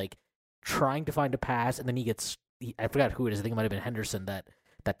 and he's like trying to find a pass, and then I forgot who it is. I think it might have been Henderson that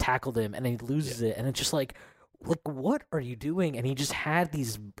tackled him, and then he loses it, and it's just like what are you doing? And he just had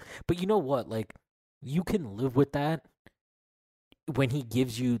these, but you know what? Like, you can live with that when he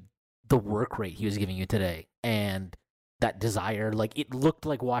gives you the work rate he was giving you today, and that desire. Like, it looked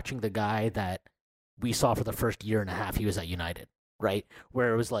like watching the guy that we saw for the first year and a half he was at United, right?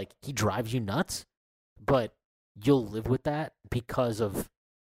 Where it was like, he drives you nuts, but you'll live with that because of,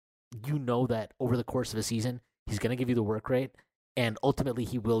 you know, that over the course of a season, he's going to give you the work rate, and ultimately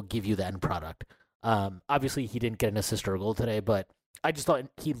he will give you the end product. Obviously, he didn't get an assist or a goal today, but I just thought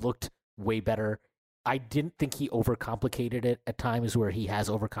he looked way better. I didn't think he overcomplicated it at times where he has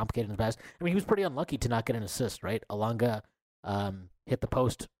overcomplicated in the past. I mean, he was pretty unlucky to not get an assist, right? Alanga hit the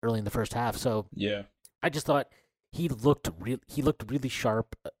post early in the first half, so yeah, I just thought he looked really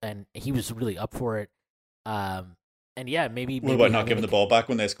sharp, and he was really up for it. And yeah, maybe what about not giving the ball back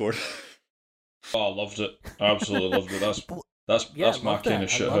when they scored? Oh, I loved it. I absolutely loved it. That's my kind of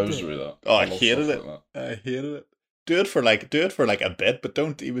shithousery. That. Oh, I hated it. I hated it. Do it for like a bit, but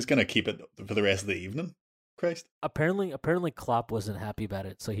don't. He was gonna keep it for the rest of the evening. Christ. Apparently, Klopp wasn't happy about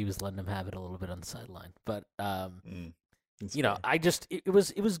it, so he was letting him have it a little bit on the sideline. But you know, I just it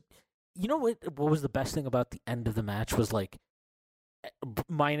was. You know what was the best thing about the end of the match was, like,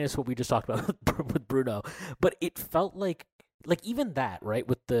 minus what we just talked about with Bruno, but it felt like even that, right,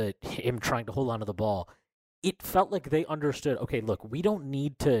 with him trying to hold on to the ball, it felt like they understood, okay, look, we don't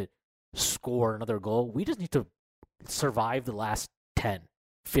need to score another goal. We just need to survive the last 10,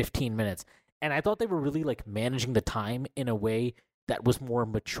 15 minutes. And I thought they were really, like, managing the time in a way that was more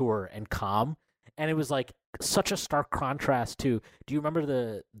mature and calm. And it was like such a stark contrast to, do you remember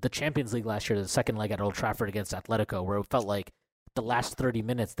the Champions League last year, the second leg at Old Trafford against Atletico, where it felt like the last 30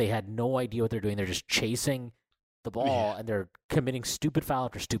 minutes they had no idea what they're doing. They're just chasing the ball and they're committing stupid foul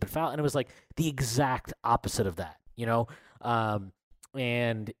after stupid foul. And it was like the exact opposite of that, you know?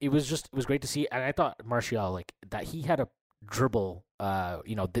 And it was great to see. And I thought Martial, like, that he had a dribble,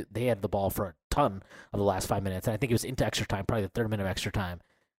 you know, they had the ball for a ton of the last 5 minutes. And I think it was into extra time, probably the third minute of extra time.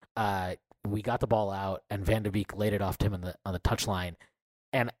 We got the ball out, and Van de Beek laid it off to him on the touchline.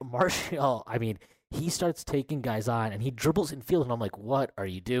 And Martial, I mean, he starts taking guys on, and he dribbles in field, and I'm like, what are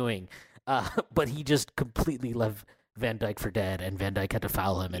you doing? But he just completely left Van Dijk for dead, and Van Dijk had to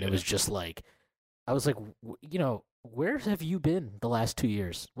foul him, and it was just like, I was like, you know, where have you been the last 2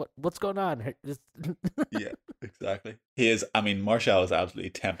 years? What's going on? Yeah, exactly. Martial is absolutely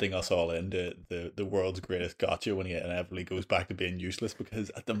tempting us all into the world's greatest gotcha when he inevitably goes back to being useless,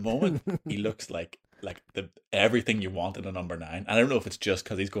 because at the moment he looks like everything you want in a number 9. I don't know if it's just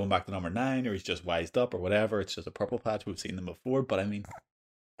because he's going back to number 9 or he's just wised up or whatever. It's just a purple patch. We've seen them before, but I mean,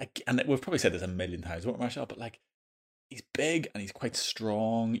 and we've probably said this a million times about Martial, but like, he's big and he's quite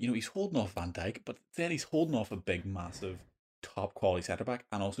strong. You know, he's holding off Van Dijk, but then he's holding off a big, massive, top quality centre back,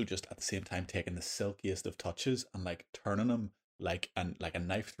 and also just at the same time taking the silkiest of touches and like turning him like a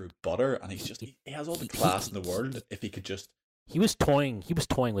knife through butter. And he's just he has all the class in the world. If he could just. He was toying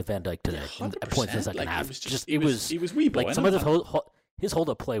with Van Dijk today at points in the second half. He was wee boy, like, some of his hold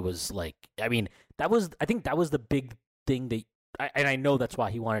up play was like, I mean, I think that was the big thing that, and I know that's why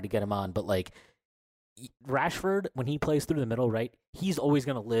he wanted to get him on, but like, Rashford, when he plays through the middle, right, he's always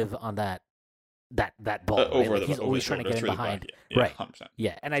going to live on that ball. Right? Like, he's always trying to get in behind. Right. 100%.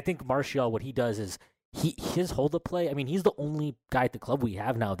 Yeah, and I think Martial, what he does is his hold up play. I mean, he's the only guy at the club we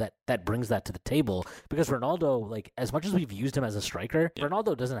have now that brings that to the table, because Ronaldo, like, as much as we've used him as a striker,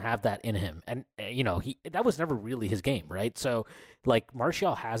 Ronaldo doesn't have that in him, and you know, that was never really his game, right? So like,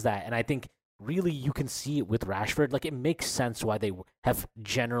 Martial has that, and I think really you can see it with Rashford. Like, it makes sense why they have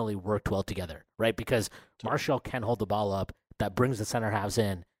generally worked well together, right? Because Martial can hold the ball up, that brings the center halves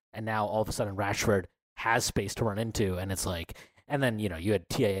in, and now all of a sudden Rashford has space to run into, and it's like, and then, you know, you had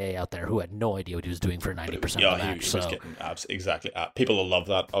TAA out there who had no idea what he was doing for 90% of the match. He was getting exactly. People will love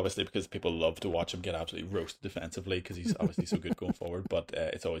that, obviously, because people love to watch him get absolutely roasted defensively, because he's obviously so good going forward. But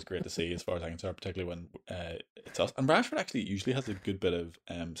it's always great to see, as far as I can tell, particularly when it's us. And Rashford actually usually has a good bit of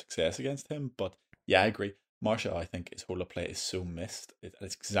success against him. But yeah, I agree. Martial, I think his hold-up play is so missed.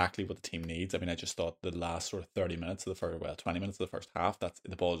 It's exactly what the team needs. I mean, I just thought the last sort of 20 minutes of the first half, the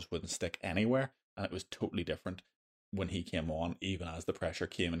ball just wouldn't stick anywhere, and it was totally different when he came on, even as the pressure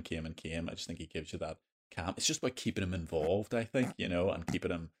came. I just think he gives you that calm. It's just about keeping him involved, I think, you know, and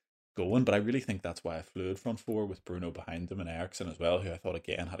keeping him going. But I really think that's why a fluid front four with Bruno behind him and Eriksen as well, who I thought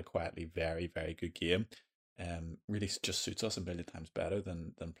again had a quietly very, very good game. really just suits us a million times better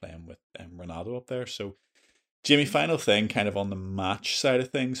than playing with Ronaldo up there. So, Jamie, final thing, kind of on the match side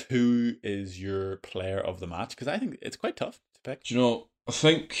of things, who is your player of the match? Because I think it's quite tough to pick. Do you know, I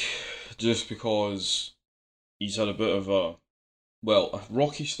think just because he's had a bit of a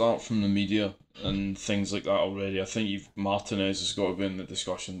rocky start from the media and things like that already, I think Martinez has got to be in the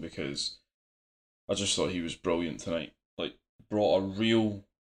discussion because I just thought he was brilliant tonight. Like, brought a real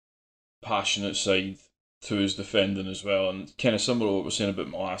passionate side to his defending as well, and kind of similar to what we're saying about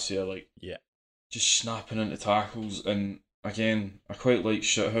Malacia, like, yeah, just snapping into tackles. And again, I quite like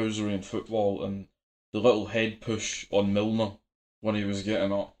shithousery in football, and the little head push on Milner when he was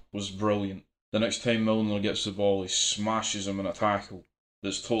getting up was brilliant. The next time Milner gets the ball, he smashes him in a tackle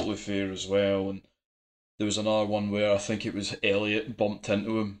that's totally fair as well. And there was another one where I think it was Elliott bumped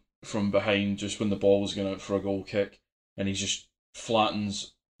into him from behind just when the ball was going out for a goal kick, and he just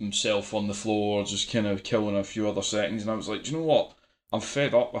flattens himself on the floor, just kind of killing a few other seconds. And I was like, do you know what? I'm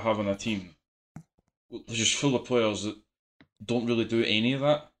fed up with having a team that's just full of players that don't really do any of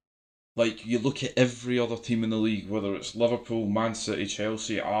that. Like, you look at every other team in the league, whether it's Liverpool, Man City,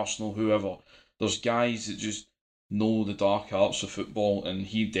 Chelsea, Arsenal, whoever, there's guys that just know the dark arts of football, and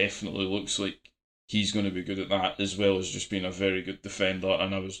he definitely looks like he's going to be good at that, as well as just being a very good defender,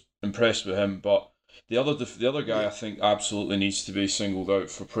 and I was impressed with him. But the other guy I think absolutely needs to be singled out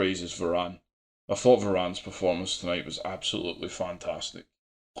for praise is Varane. I thought Varane's performance tonight was absolutely fantastic.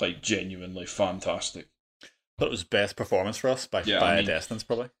 Like, genuinely fantastic. But it was best performance for us by a distance,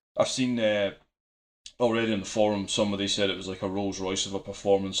 probably. I've seen already on the forum, somebody said it was like a Rolls Royce of a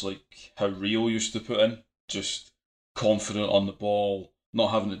performance, like how Rio used to put in. Just confident on the ball,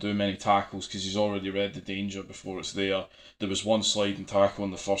 not having to do many tackles because he's already read the danger before it's there. There was one sliding tackle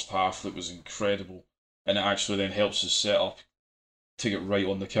in the first half that was incredible, and it actually then helps us set up to get right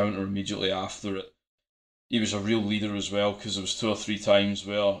on the counter immediately after it. He was a real leader as well, because there was 2 or 3 times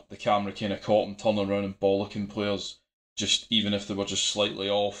where the camera kind of caught him turning around and bollocking players, just even if they were just slightly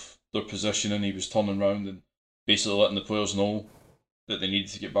off their position, and he was turning around and basically letting the players know that they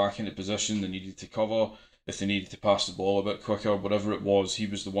needed to get back into position, they needed to cover, if they needed to pass the ball a bit quicker, whatever it was, he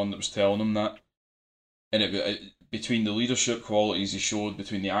was the one that was telling them that. And between the leadership qualities he showed,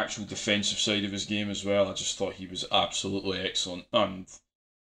 between the actual defensive side of his game as well, I just thought he was absolutely excellent. And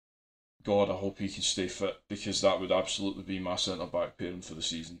God, I hope he can stay fit, because that would absolutely be my centre-back pairing for the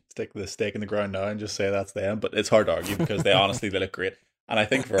season. Stick the stake in the ground now and just say that's them, but it's hard to argue because they look great. And I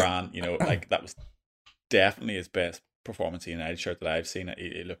think Varane, like, that was definitely his best performance in a United shirt that I've seen.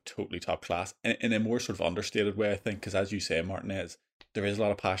 It looked totally top class in a more sort of understated way, I think, because as you say, Martinez, there is a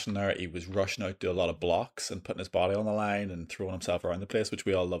lot of passion there. He was rushing out to a lot of blocks and putting his body on the line and throwing himself around the place, which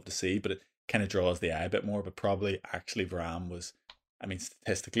we all love to see, but it kind of draws the eye a bit more. But probably actually Varane was, I mean,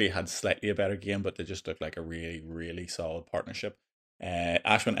 statistically had slightly a better game, but they just looked like a really, really solid partnership.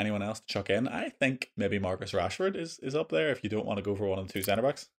 Ashwin, anyone else to chuck in? I think maybe Marcus Rashford is up there if you don't want to go for one of the 2 centre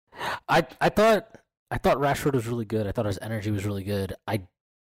backs. I thought Rashford was really good. I thought his energy was really good. I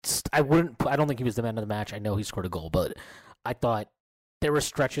don't think he was the man of the match. I know he scored a goal, but I thought there were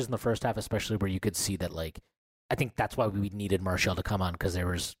stretches in the first half, especially where you could see that, like, I think that's why we needed Martial to come on, because there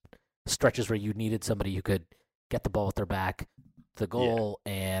was stretches where you needed somebody who could get the ball with their back the goal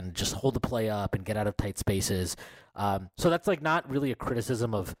and just hold the play up and get out of tight spaces. So that's like not really a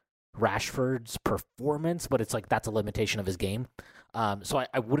criticism of Rashford's performance, but it's like that's a limitation of his game. So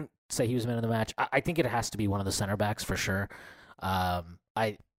I wouldn't say he was man of the match. I think it has to be one of the center backs for sure. I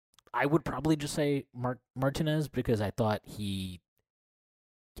would probably just say Martinez, because I thought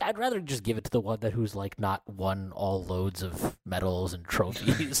I'd rather just give it to the one who's like not won all loads of medals and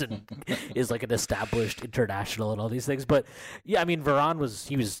trophies and is like an established international and all these things. But yeah, I mean, Varane was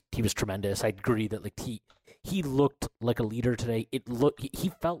tremendous. I agree that like he looked like a leader today.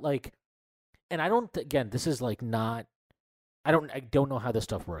 He felt like, and this is like not, I don't know how this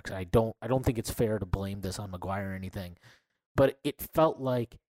stuff works. I don't think it's fair to blame this on Maguire or anything, but it felt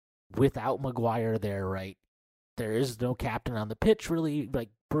like without Maguire there, right? There is no captain on the pitch, really. Like,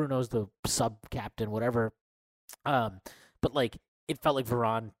 Bruno's the sub-captain, whatever. But, like, it felt like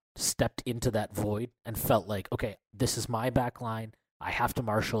Varane stepped into that void and felt like, okay, this is my back line. I have to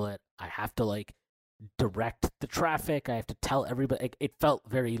marshal it. I have to, like, direct the traffic. I have to tell everybody. It felt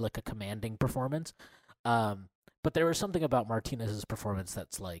very, like, a commanding performance. But there was something about Martinez's performance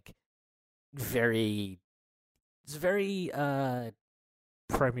that's, like, it's very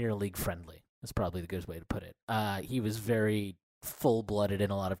Premier League friendly. That's probably the good way to put it. He was very full-blooded in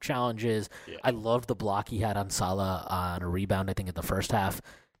a lot of challenges. Yeah. I loved the block he had on Salah on a rebound, I think, in the first half.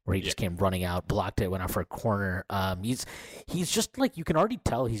 where he just came running out, blocked it, went out for a corner. He's just like, you can already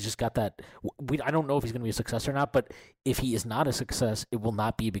tell he's just got that. I don't know if he's going to be a success or not, but if he is not a success, it will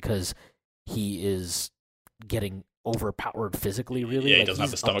not be because he is getting overpowered physically, really. Yeah, he like, doesn't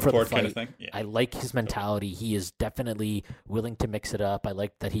have the stomach for it kind of thing. Yeah. I like his mentality. He is definitely willing to mix it up. I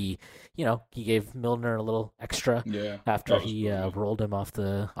like that he gave Milner a little extra after he rolled him off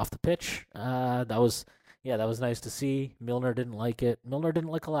the pitch. That was nice to see. Milner didn't like it. Milner didn't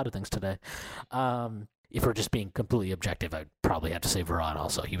like a lot of things today. If we're just being completely objective, I'd probably have to say Varane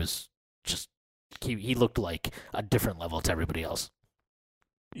also. He was just he looked like a different level to everybody else.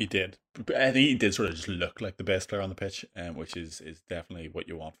 He did. I think he did sort of just look like the best player on the pitch, which is definitely what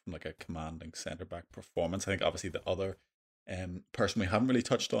you want from like a commanding centre-back performance. I think obviously the other person we haven't really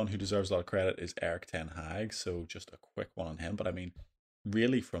touched on who deserves a lot of credit is Erik ten Hag, so just a quick one on him. But I mean,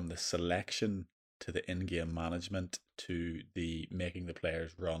 really from the selection to the in-game management to the making the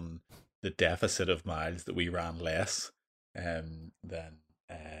players run the deficit of miles that we ran less than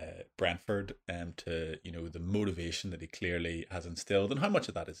Brentford, to the motivation that he clearly has instilled, and how much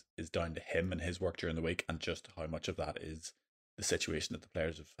of that is down to him and his work during the week, and just how much of that is the situation that the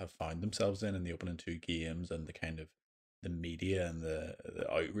players have found themselves in the opening 2 games, and the kind of the media and the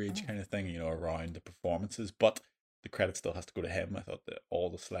outrage kind of thing around the performances. But the credit still has to go to him. I thought that all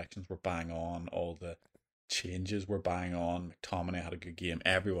the selections were bang on, all the changes were bang on. McTominay had a good game,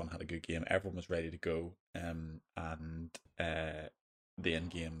 everyone had a good game, everyone was ready to go, and the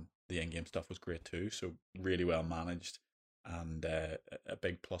in-game stuff was great too, so really well managed, and a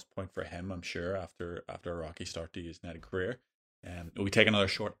big plus point for him, I'm sure, after a rocky start to his United career. We take another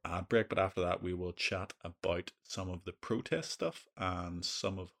short ad break, but after that we will chat about some of the protest stuff and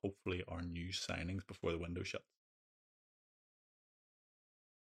some of hopefully our new signings before the window shuts.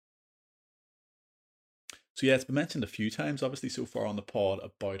 So yeah, it's been mentioned a few times, obviously, so far on the pod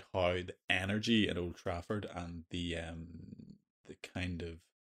about how the energy at Old Trafford and the kind of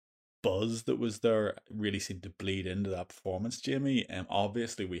buzz that was there really seemed to bleed into that performance, Jamie.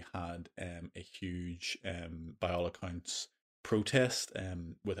 Obviously we had a huge, by all accounts, protest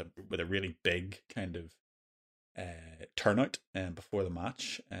with a really big kind of turnout before the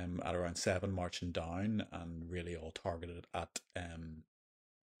match, at around 7, marching down, and really all targeted at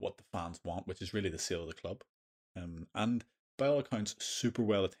what the fans want, which is really the sale of the club, and by all accounts super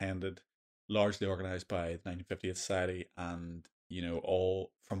well attended, largely organised by the 1950th Society, and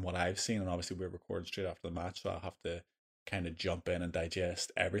all from what I've seen, and obviously we're recording straight after the match, so I'll have to kind of jump in and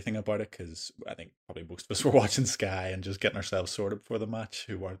digest everything about it, because I think probably most of us were watching Sky and just getting ourselves sorted before the match,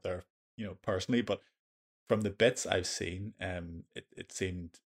 who weren't there personally. But from the bits I've seen, it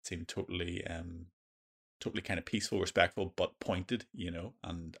seemed totally kind of peaceful, respectful, but pointed,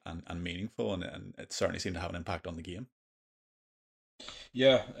 and meaningful, and it certainly seemed to have an impact on the game.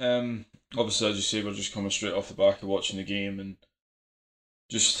 Yeah, obviously, as you say, we're just coming straight off the back of watching the game and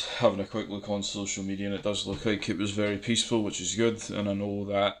just having a quick look on social media, and it does look like it was very peaceful, which is good. And I know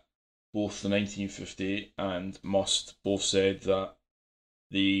that both the 1958 and Must both said that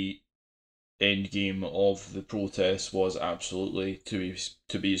the end game of the protest was absolutely to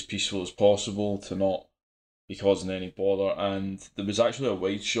be as peaceful as possible, to not be causing any bother. And there was actually a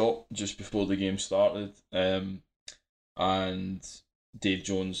wide shot just before the game started, and Dave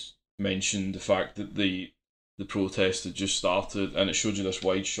Jones mentioned the fact that the protest had just started, and it showed you this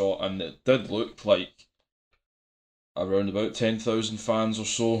wide shot, and it did look like around about 10,000 fans or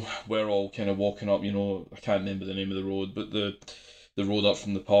so were all kind of walking up, I can't remember the name of the road, but the road up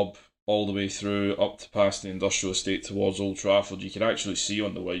from the pub all the way through up to past the industrial estate towards Old Trafford. You could actually see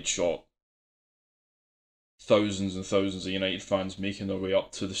on the wide shot thousands and thousands of United fans making their way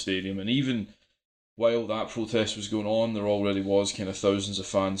up to the stadium, and even while that protest was going on, there already was kind of thousands of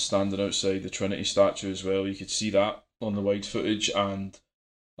fans standing outside the Trinity statue as well. You could see that on the wide footage, and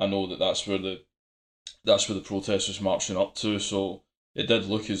I know that's where the protest was marching up to. So it did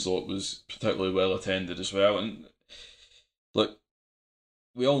look as though it was particularly well attended as well. And look,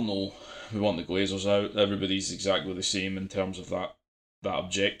 we all know we want the Glazers out. Everybody's exactly the same in terms of that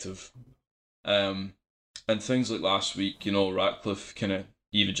objective. And things like last week, Ratcliffe kind of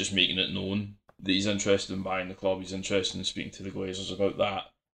even just making it known that he's interested in buying the club, he's interested in speaking to the Glazers about that.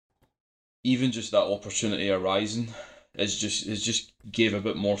 Even just that opportunity arising is just gave a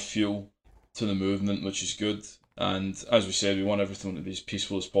bit more fuel to the movement, which is good. And as we said, we want everything to be as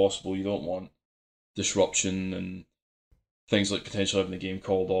peaceful as possible. You don't want disruption and things like potentially having the game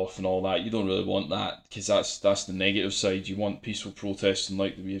called off and all that. You don't really want that, because that's the negative side. You want peaceful protesting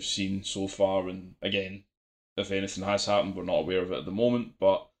like we have seen so far. And again, if anything has happened, we're not aware of it at the moment,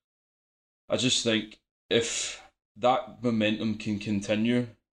 but I just think if that momentum can continue,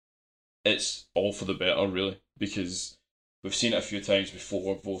 it's all for the better, really, because we've seen it a few times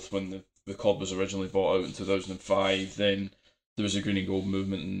before, both when the club was originally bought out in 2005, then there was a green and gold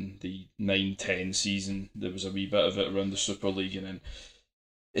movement in the 9-10 season. There was a wee bit of it around the Super League, and then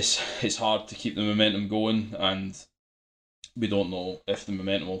it's hard to keep the momentum going, and we don't know if the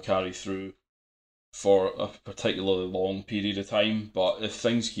momentum will carry through for a particularly long period of time. But if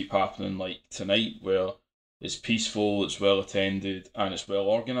things keep happening like tonight, where it's peaceful, it's well attended, and it's well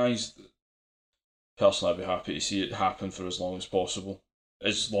organised, personally I'd be happy to see it happen for as long as possible.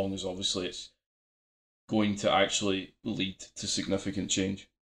 As long as obviously it's going to actually lead to significant change.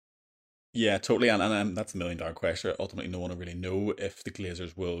 Yeah, totally, and that's a $1 million question. Ultimately, no one will really know if the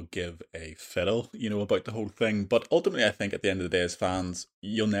Glazers will give a fiddle, about the whole thing. But ultimately, I think at the end of the day, as fans,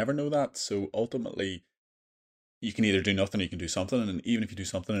 you'll never know that. So ultimately, you can either do nothing or you can do something, and even if you do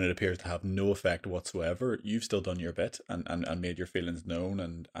something and it appears to have no effect whatsoever, you've still done your bit and made your feelings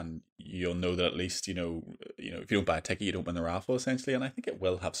known, and you'll know that at least, if you don't buy a ticket, you don't win the raffle, essentially. And I think it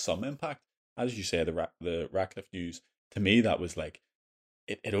will have some impact. As you say, the Ratcliffe news, to me, that was like,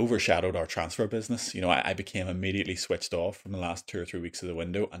 it overshadowed our transfer business. I became immediately switched off from the last 2 or 3 weeks of the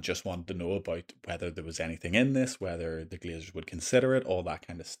window and just wanted to know about whether there was anything in this, whether the Glazers would consider it, all that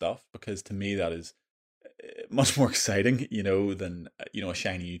kind of stuff. Because to me, that is much more exciting, than a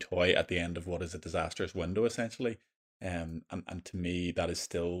shiny new toy at the end of what is a disastrous window, essentially. And to me, that is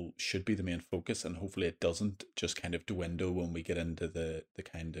still should be the main focus, and hopefully it doesn't just kind of dwindle when we get into the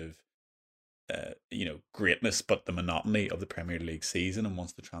kind of greatness, but the monotony of the Premier League season, and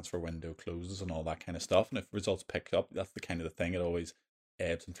once the transfer window closes and all that kind of stuff. And if results pick up, that's the kind of the thing. It always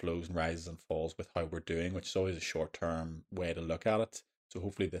ebbs and flows and rises and falls with how we're doing, which is always a short-term way to look at it. So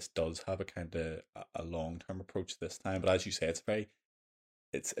hopefully this does have a kind of a long-term approach this time. But as you say,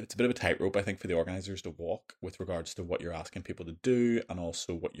 it's a bit of a tightrope, I think, for the organisers to walk with regards to what you're asking people to do and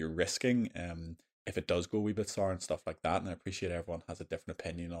also what you're risking. If it does go a wee bit sour and stuff like that, and I appreciate everyone has a different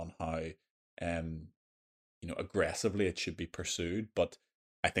opinion on how aggressively it should be pursued, but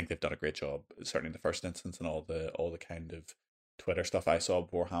I think they've done a great job, certainly in the first instance, and all the kind of Twitter stuff I saw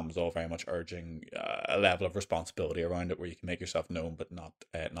beforehand was all very much urging a level of responsibility around it, where you can make yourself known but not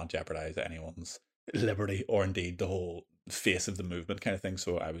jeopardize anyone's liberty or indeed the whole face of the movement kind of thing.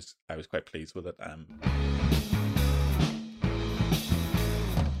 So I was quite pleased with it.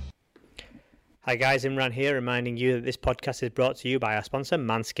 Hi guys, Imran here, reminding you that this podcast is brought to you by our sponsor,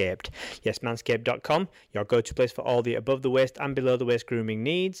 Manscaped. Yes, manscaped.com, your go-to place for all the above-the-waist and below-the-waist grooming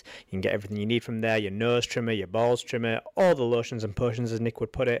needs. You can get everything you need from there, your nose trimmer, your balls trimmer, all the lotions and potions, as Nick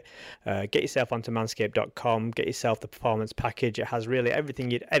would put it. Get yourself onto manscaped.com, get yourself the performance package. It has really everything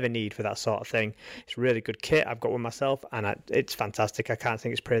you'd ever need for that sort of thing. It's a really good kit. I've got one myself, and it's fantastic. I can't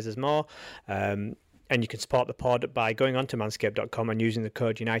think its praises more. And you can support the pod by going on to manscaped.com and using the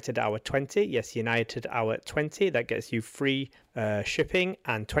code UnitedHour20. Yes, UnitedHour20. That gets you free shipping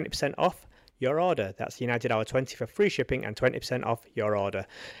and 20% off your order. That's UnitedHour20 for free shipping and 20% off your order.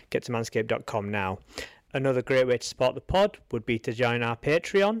 Get to manscaped.com now. Another great way to support the pod would be to join our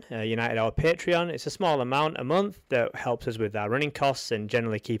Patreon, United Hour Patreon. It's a small amount a month that helps us with our running costs and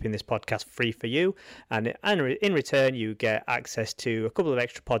generally keeping this podcast free for you. And in return, you get access to a couple of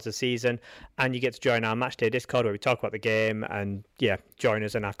extra pods a season, and you get to join our Matchday Discord where we talk about the game and, join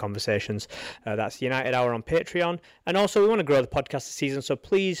us in our conversations. That's United Hour on Patreon. And also, we want to grow the podcast this season, so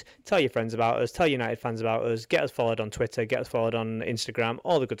please tell your friends about us, tell United fans about us, get us followed on Twitter, get us followed on Instagram,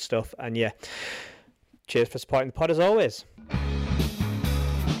 all the good stuff. And cheers for supporting the pod as always.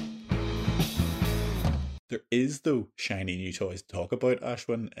 There is, though, shiny new toys to talk about,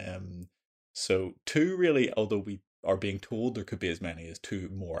 Ashwin. So 2 really, although we are being told there could be as many as 2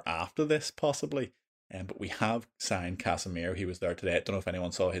 more after this, possibly. But we have signed Casemiro. He was there today. I don't know if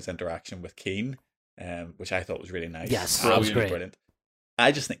anyone saw his interaction with Keane, which I thought was really nice. Yes, that was great. Brilliant.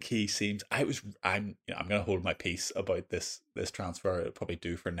 I just think he seems. I'm going to hold my peace about this transfer. I'll probably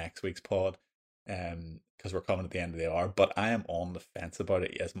do for next week's pod. Because we're coming at the end of the hour, but I am on the fence about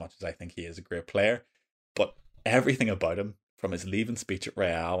it as much as I think he is a great player. But everything about him, from his leaving speech at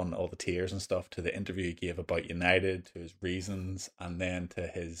Real and all the tears and stuff, to the interview he gave about United, to his reasons, and then to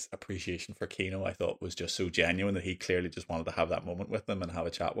his appreciation for Keno, I thought was just so genuine that he clearly just wanted to have that moment with them and have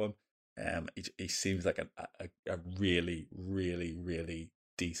a chat with him. He seems like a really, really, really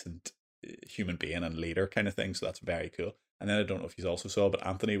decent human being and leader kind of thing, so that's very cool. And then I don't know if you also saw, but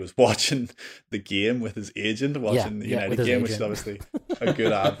Anthony was watching the game with his agent, watching the United game, which is obviously a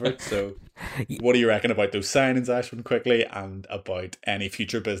good advert. So what do you reckon about those signings, Ashwin, quickly, and about any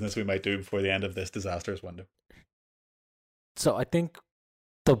future business we might do before the end of this disastrous window? So I think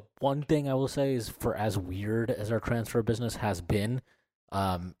the one thing I will say is, for as weird as our transfer business has been,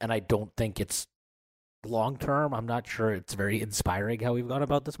 And I don't think it's long term. I'm not sure it's very inspiring how we've gone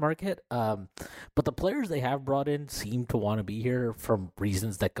about this market. But the players they have brought in seem to want to be here from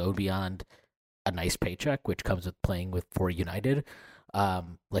reasons that go beyond a nice paycheck, which comes with playing for United.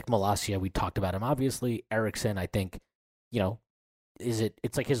 Like Malacia, we talked about him obviously. Eriksson, I think,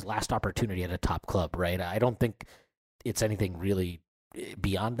 it's like his last opportunity at a top club, right? I don't think it's anything really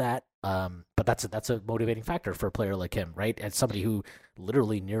beyond that. But that's a motivating factor for a player like him, right? As somebody who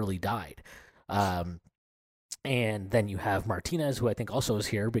literally nearly died. And then you have Martinez, who I think also is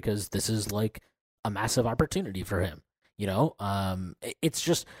here because this is like a massive opportunity for him. It's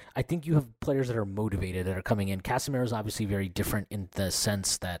just, I think you have players that are motivated that are coming in. Casemiro is obviously very different in the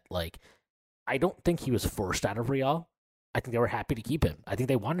sense that, like, I don't think he was forced out of Real. I think they were happy to keep him. I think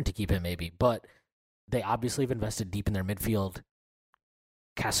they wanted to keep him maybe, but they obviously have invested deep in their midfield.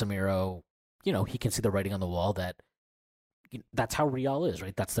 Casemiro, he can see the writing on the wall that that's how Real is,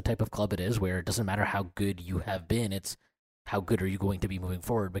 right? That's the type of club it is where it doesn't matter how good you have been. It's how good are you going to be moving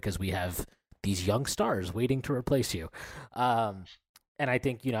forward because we have these young stars waiting to replace you. And I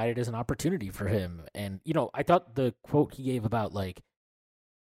think United is an opportunity for him. And, I thought the quote he gave about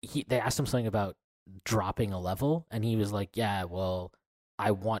they asked him something about dropping a level and he was like, yeah, well,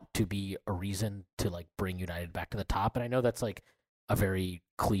 I want to be a reason to like bring United back to the top. And I know that's like a very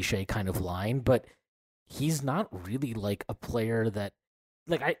cliche kind of line, but he's not really like a player that,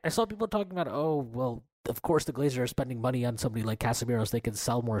 like, I saw people talking about, oh, well, of course the Glazers are spending money on somebody like Casemiro so they can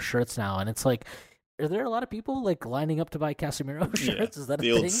sell more shirts now. And it's like, are there a lot of people like lining up to buy Casemiro shirts? Yeah. Is that the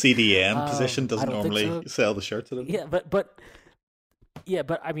a old thing? CDM position doesn't normally so. sell the shirts to them? Yeah,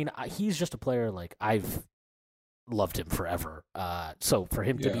 but I mean, he's just a player like I've loved him forever. So for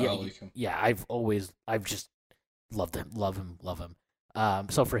him to be, I've just loved him, love him.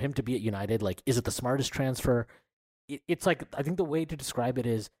 So for him to be at United, like, is it the smartest transfer? It's like, I think the way to describe it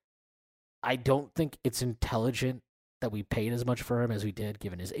is, I don't think it's intelligent that we paid as much for him as we did,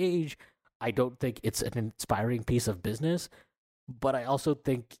 given his age. I don't think it's an inspiring piece of business, but I also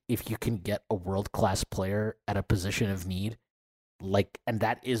think if you can get a world-class player at a position of need, and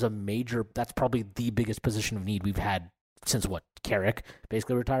that is that's probably the biggest position of need we've had since Carrick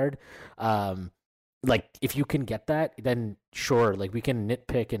basically retired. If you can get that, then sure, like, we can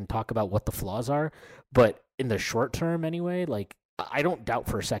nitpick and talk about what the flaws are, but in the short term anyway, like, I don't doubt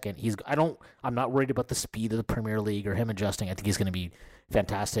for a second I'm not worried about the speed of the Premier League or him adjusting. I think he's going to be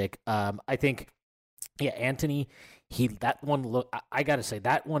fantastic. I think, Antony, I got to say,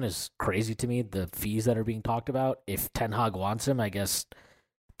 that one is crazy to me, the fees that are being talked about. If Ten Hag wants him, I guess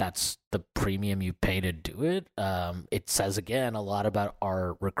that's the premium you pay to do it. It says, again, a lot about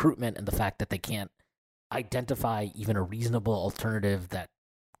our recruitment and the fact that they can't identify even a reasonable alternative that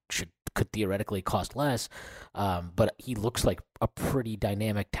could theoretically cost less. But he looks like a pretty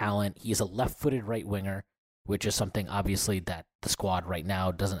dynamic talent. He's a left-footed right winger, which is something obviously that the squad right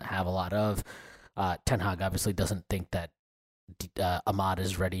now doesn't have a lot of. Ten Hag obviously doesn't think that Ahmad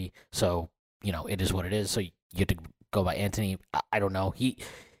is ready, so it is what it is. So you have to go by Antony. I don't know. He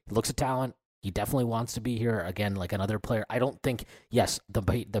looks a talent. He definitely wants to be here again, like another player. I don't think, yes,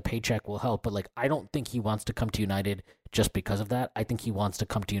 the paycheck will help, but I don't think he wants to come to United just because of that. I think he wants to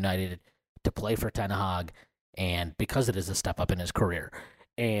come to United to play for Ten Hag, and because it is a step up in his career.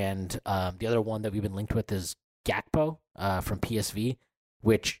 And the other one that we've been linked with is Gakpo from PSV,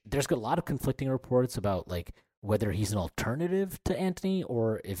 which there's a lot of conflicting reports about whether he's an alternative to Antony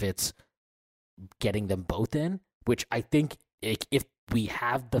or if it's getting them both in, which I think if we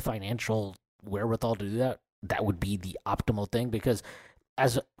have the financial wherewithal to do that, that would be the optimal thing, because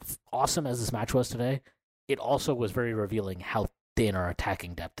as awesome as this match was today, it also was very revealing how thin our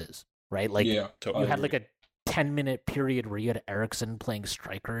attacking depth is, right? You had a 10-minute period where you had Eriksson playing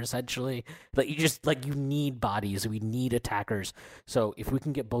striker, essentially. You need bodies. We need attackers. So if we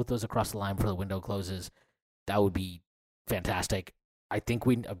can get both those across the line before the window closes, that would be fantastic. I think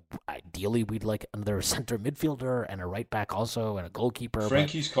ideally we'd like another center midfielder and a right back also and a goalkeeper.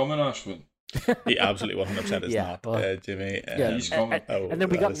 Frankie's coming, Ashwin. He absolutely 100% is not, Jimmy. He's coming. And then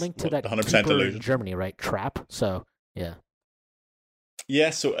we got linked to that 100% keeper in Germany, right? Trapp. So, yeah. Yeah,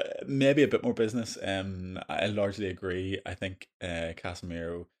 so maybe a bit more business. I largely agree. I think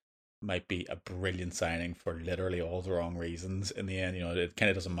Casemiro might be a brilliant signing for literally all the wrong reasons in the end. It kind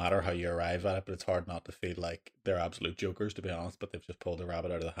of doesn't matter how you arrive at it, but it's hard not to feel like they're absolute jokers, to be honest, but they've just pulled a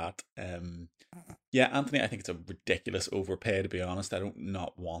rabbit out of the hat. Antony, I think it's a ridiculous overpay, to be honest. I don't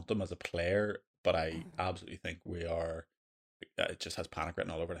not want him as a player, but I absolutely think we are... it just has panic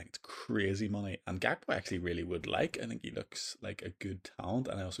written all over it. I think it's crazy money. And Gakpo I actually really would like. I think he looks like a good talent,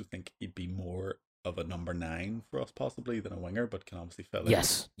 and I also think he'd be more of a number 9 for us possibly than a winger, but can obviously fill in.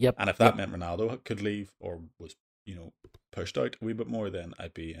 Yes. Yep. And if that meant Ronaldo could leave or was, pushed out a wee bit more, then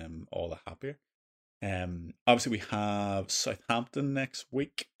I'd be all the happier. Obviously we have Southampton next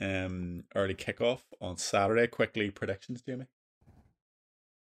week. Early kickoff on Saturday. Quickly, predictions, Jamie?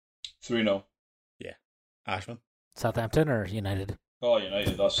 3-0. Yeah. Ashman? Southampton or United? Oh,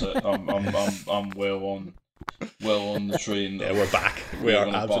 United, that's it. I'm well on the train. Yeah, we're back. We are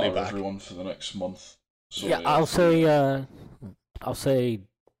absolutely back. Everyone for the next month. So, yeah, I'll say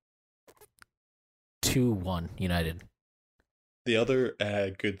 2-1 United. The other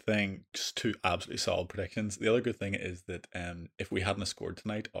good thing, just two absolutely solid predictions. The other good thing is that if we hadn't scored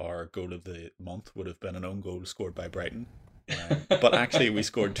tonight, our goal of the month would have been an own goal scored by Brighton. But actually, we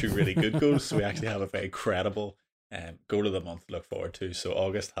scored 2 really good goals, so we actually have a very credible goal of the month to look forward to. So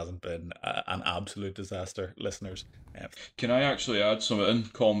August hasn't been an absolute disaster, listeners. Can I actually add something in,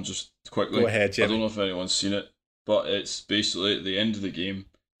 Colm, just quickly? Go ahead, Jimmy. I don't know if anyone's seen it, but it's basically at the end of the game,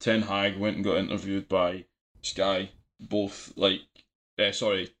 Ten Hag went and got interviewed by Sky. Both, Dave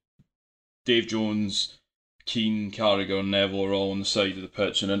Jones, Keane, Carragher, Neville are all on the side of the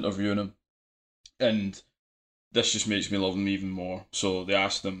pitch and interviewing him. And this just makes me love them even more. So they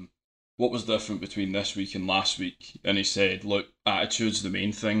asked him, what was different between this week and last week? And he said, look, attitude's the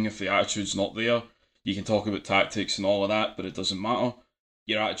main thing. If the attitude's not there, you can talk about tactics and all of that, but it doesn't matter.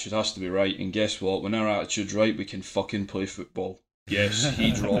 Your attitude has to be right. And guess what? When our attitude's right, we can fucking play football. Yes,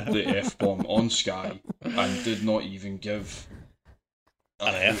 he dropped the F-bomb on Sky and did not even give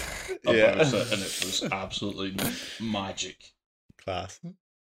an F about it, and it was absolutely magic. Class.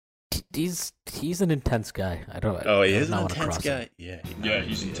 He's an intense guy. He is an intense guy. Yeah,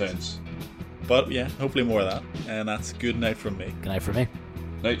 he's intense. But yeah, hopefully more of that. And that's good night from me. Good night from me.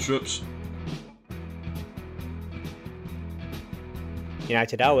 Night, troops.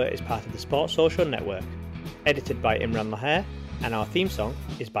 United Hour is part of the Sports Social Network, edited by Imran Maher, and our theme song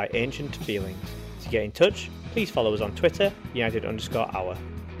is by Ancient Feelings. To get in touch, please follow us on Twitter, United_Hour,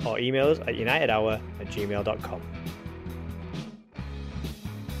 or email us at unitedhour@gmail.com.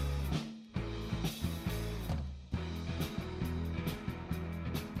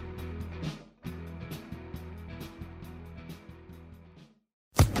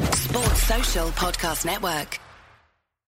 Sports Social Podcast Network.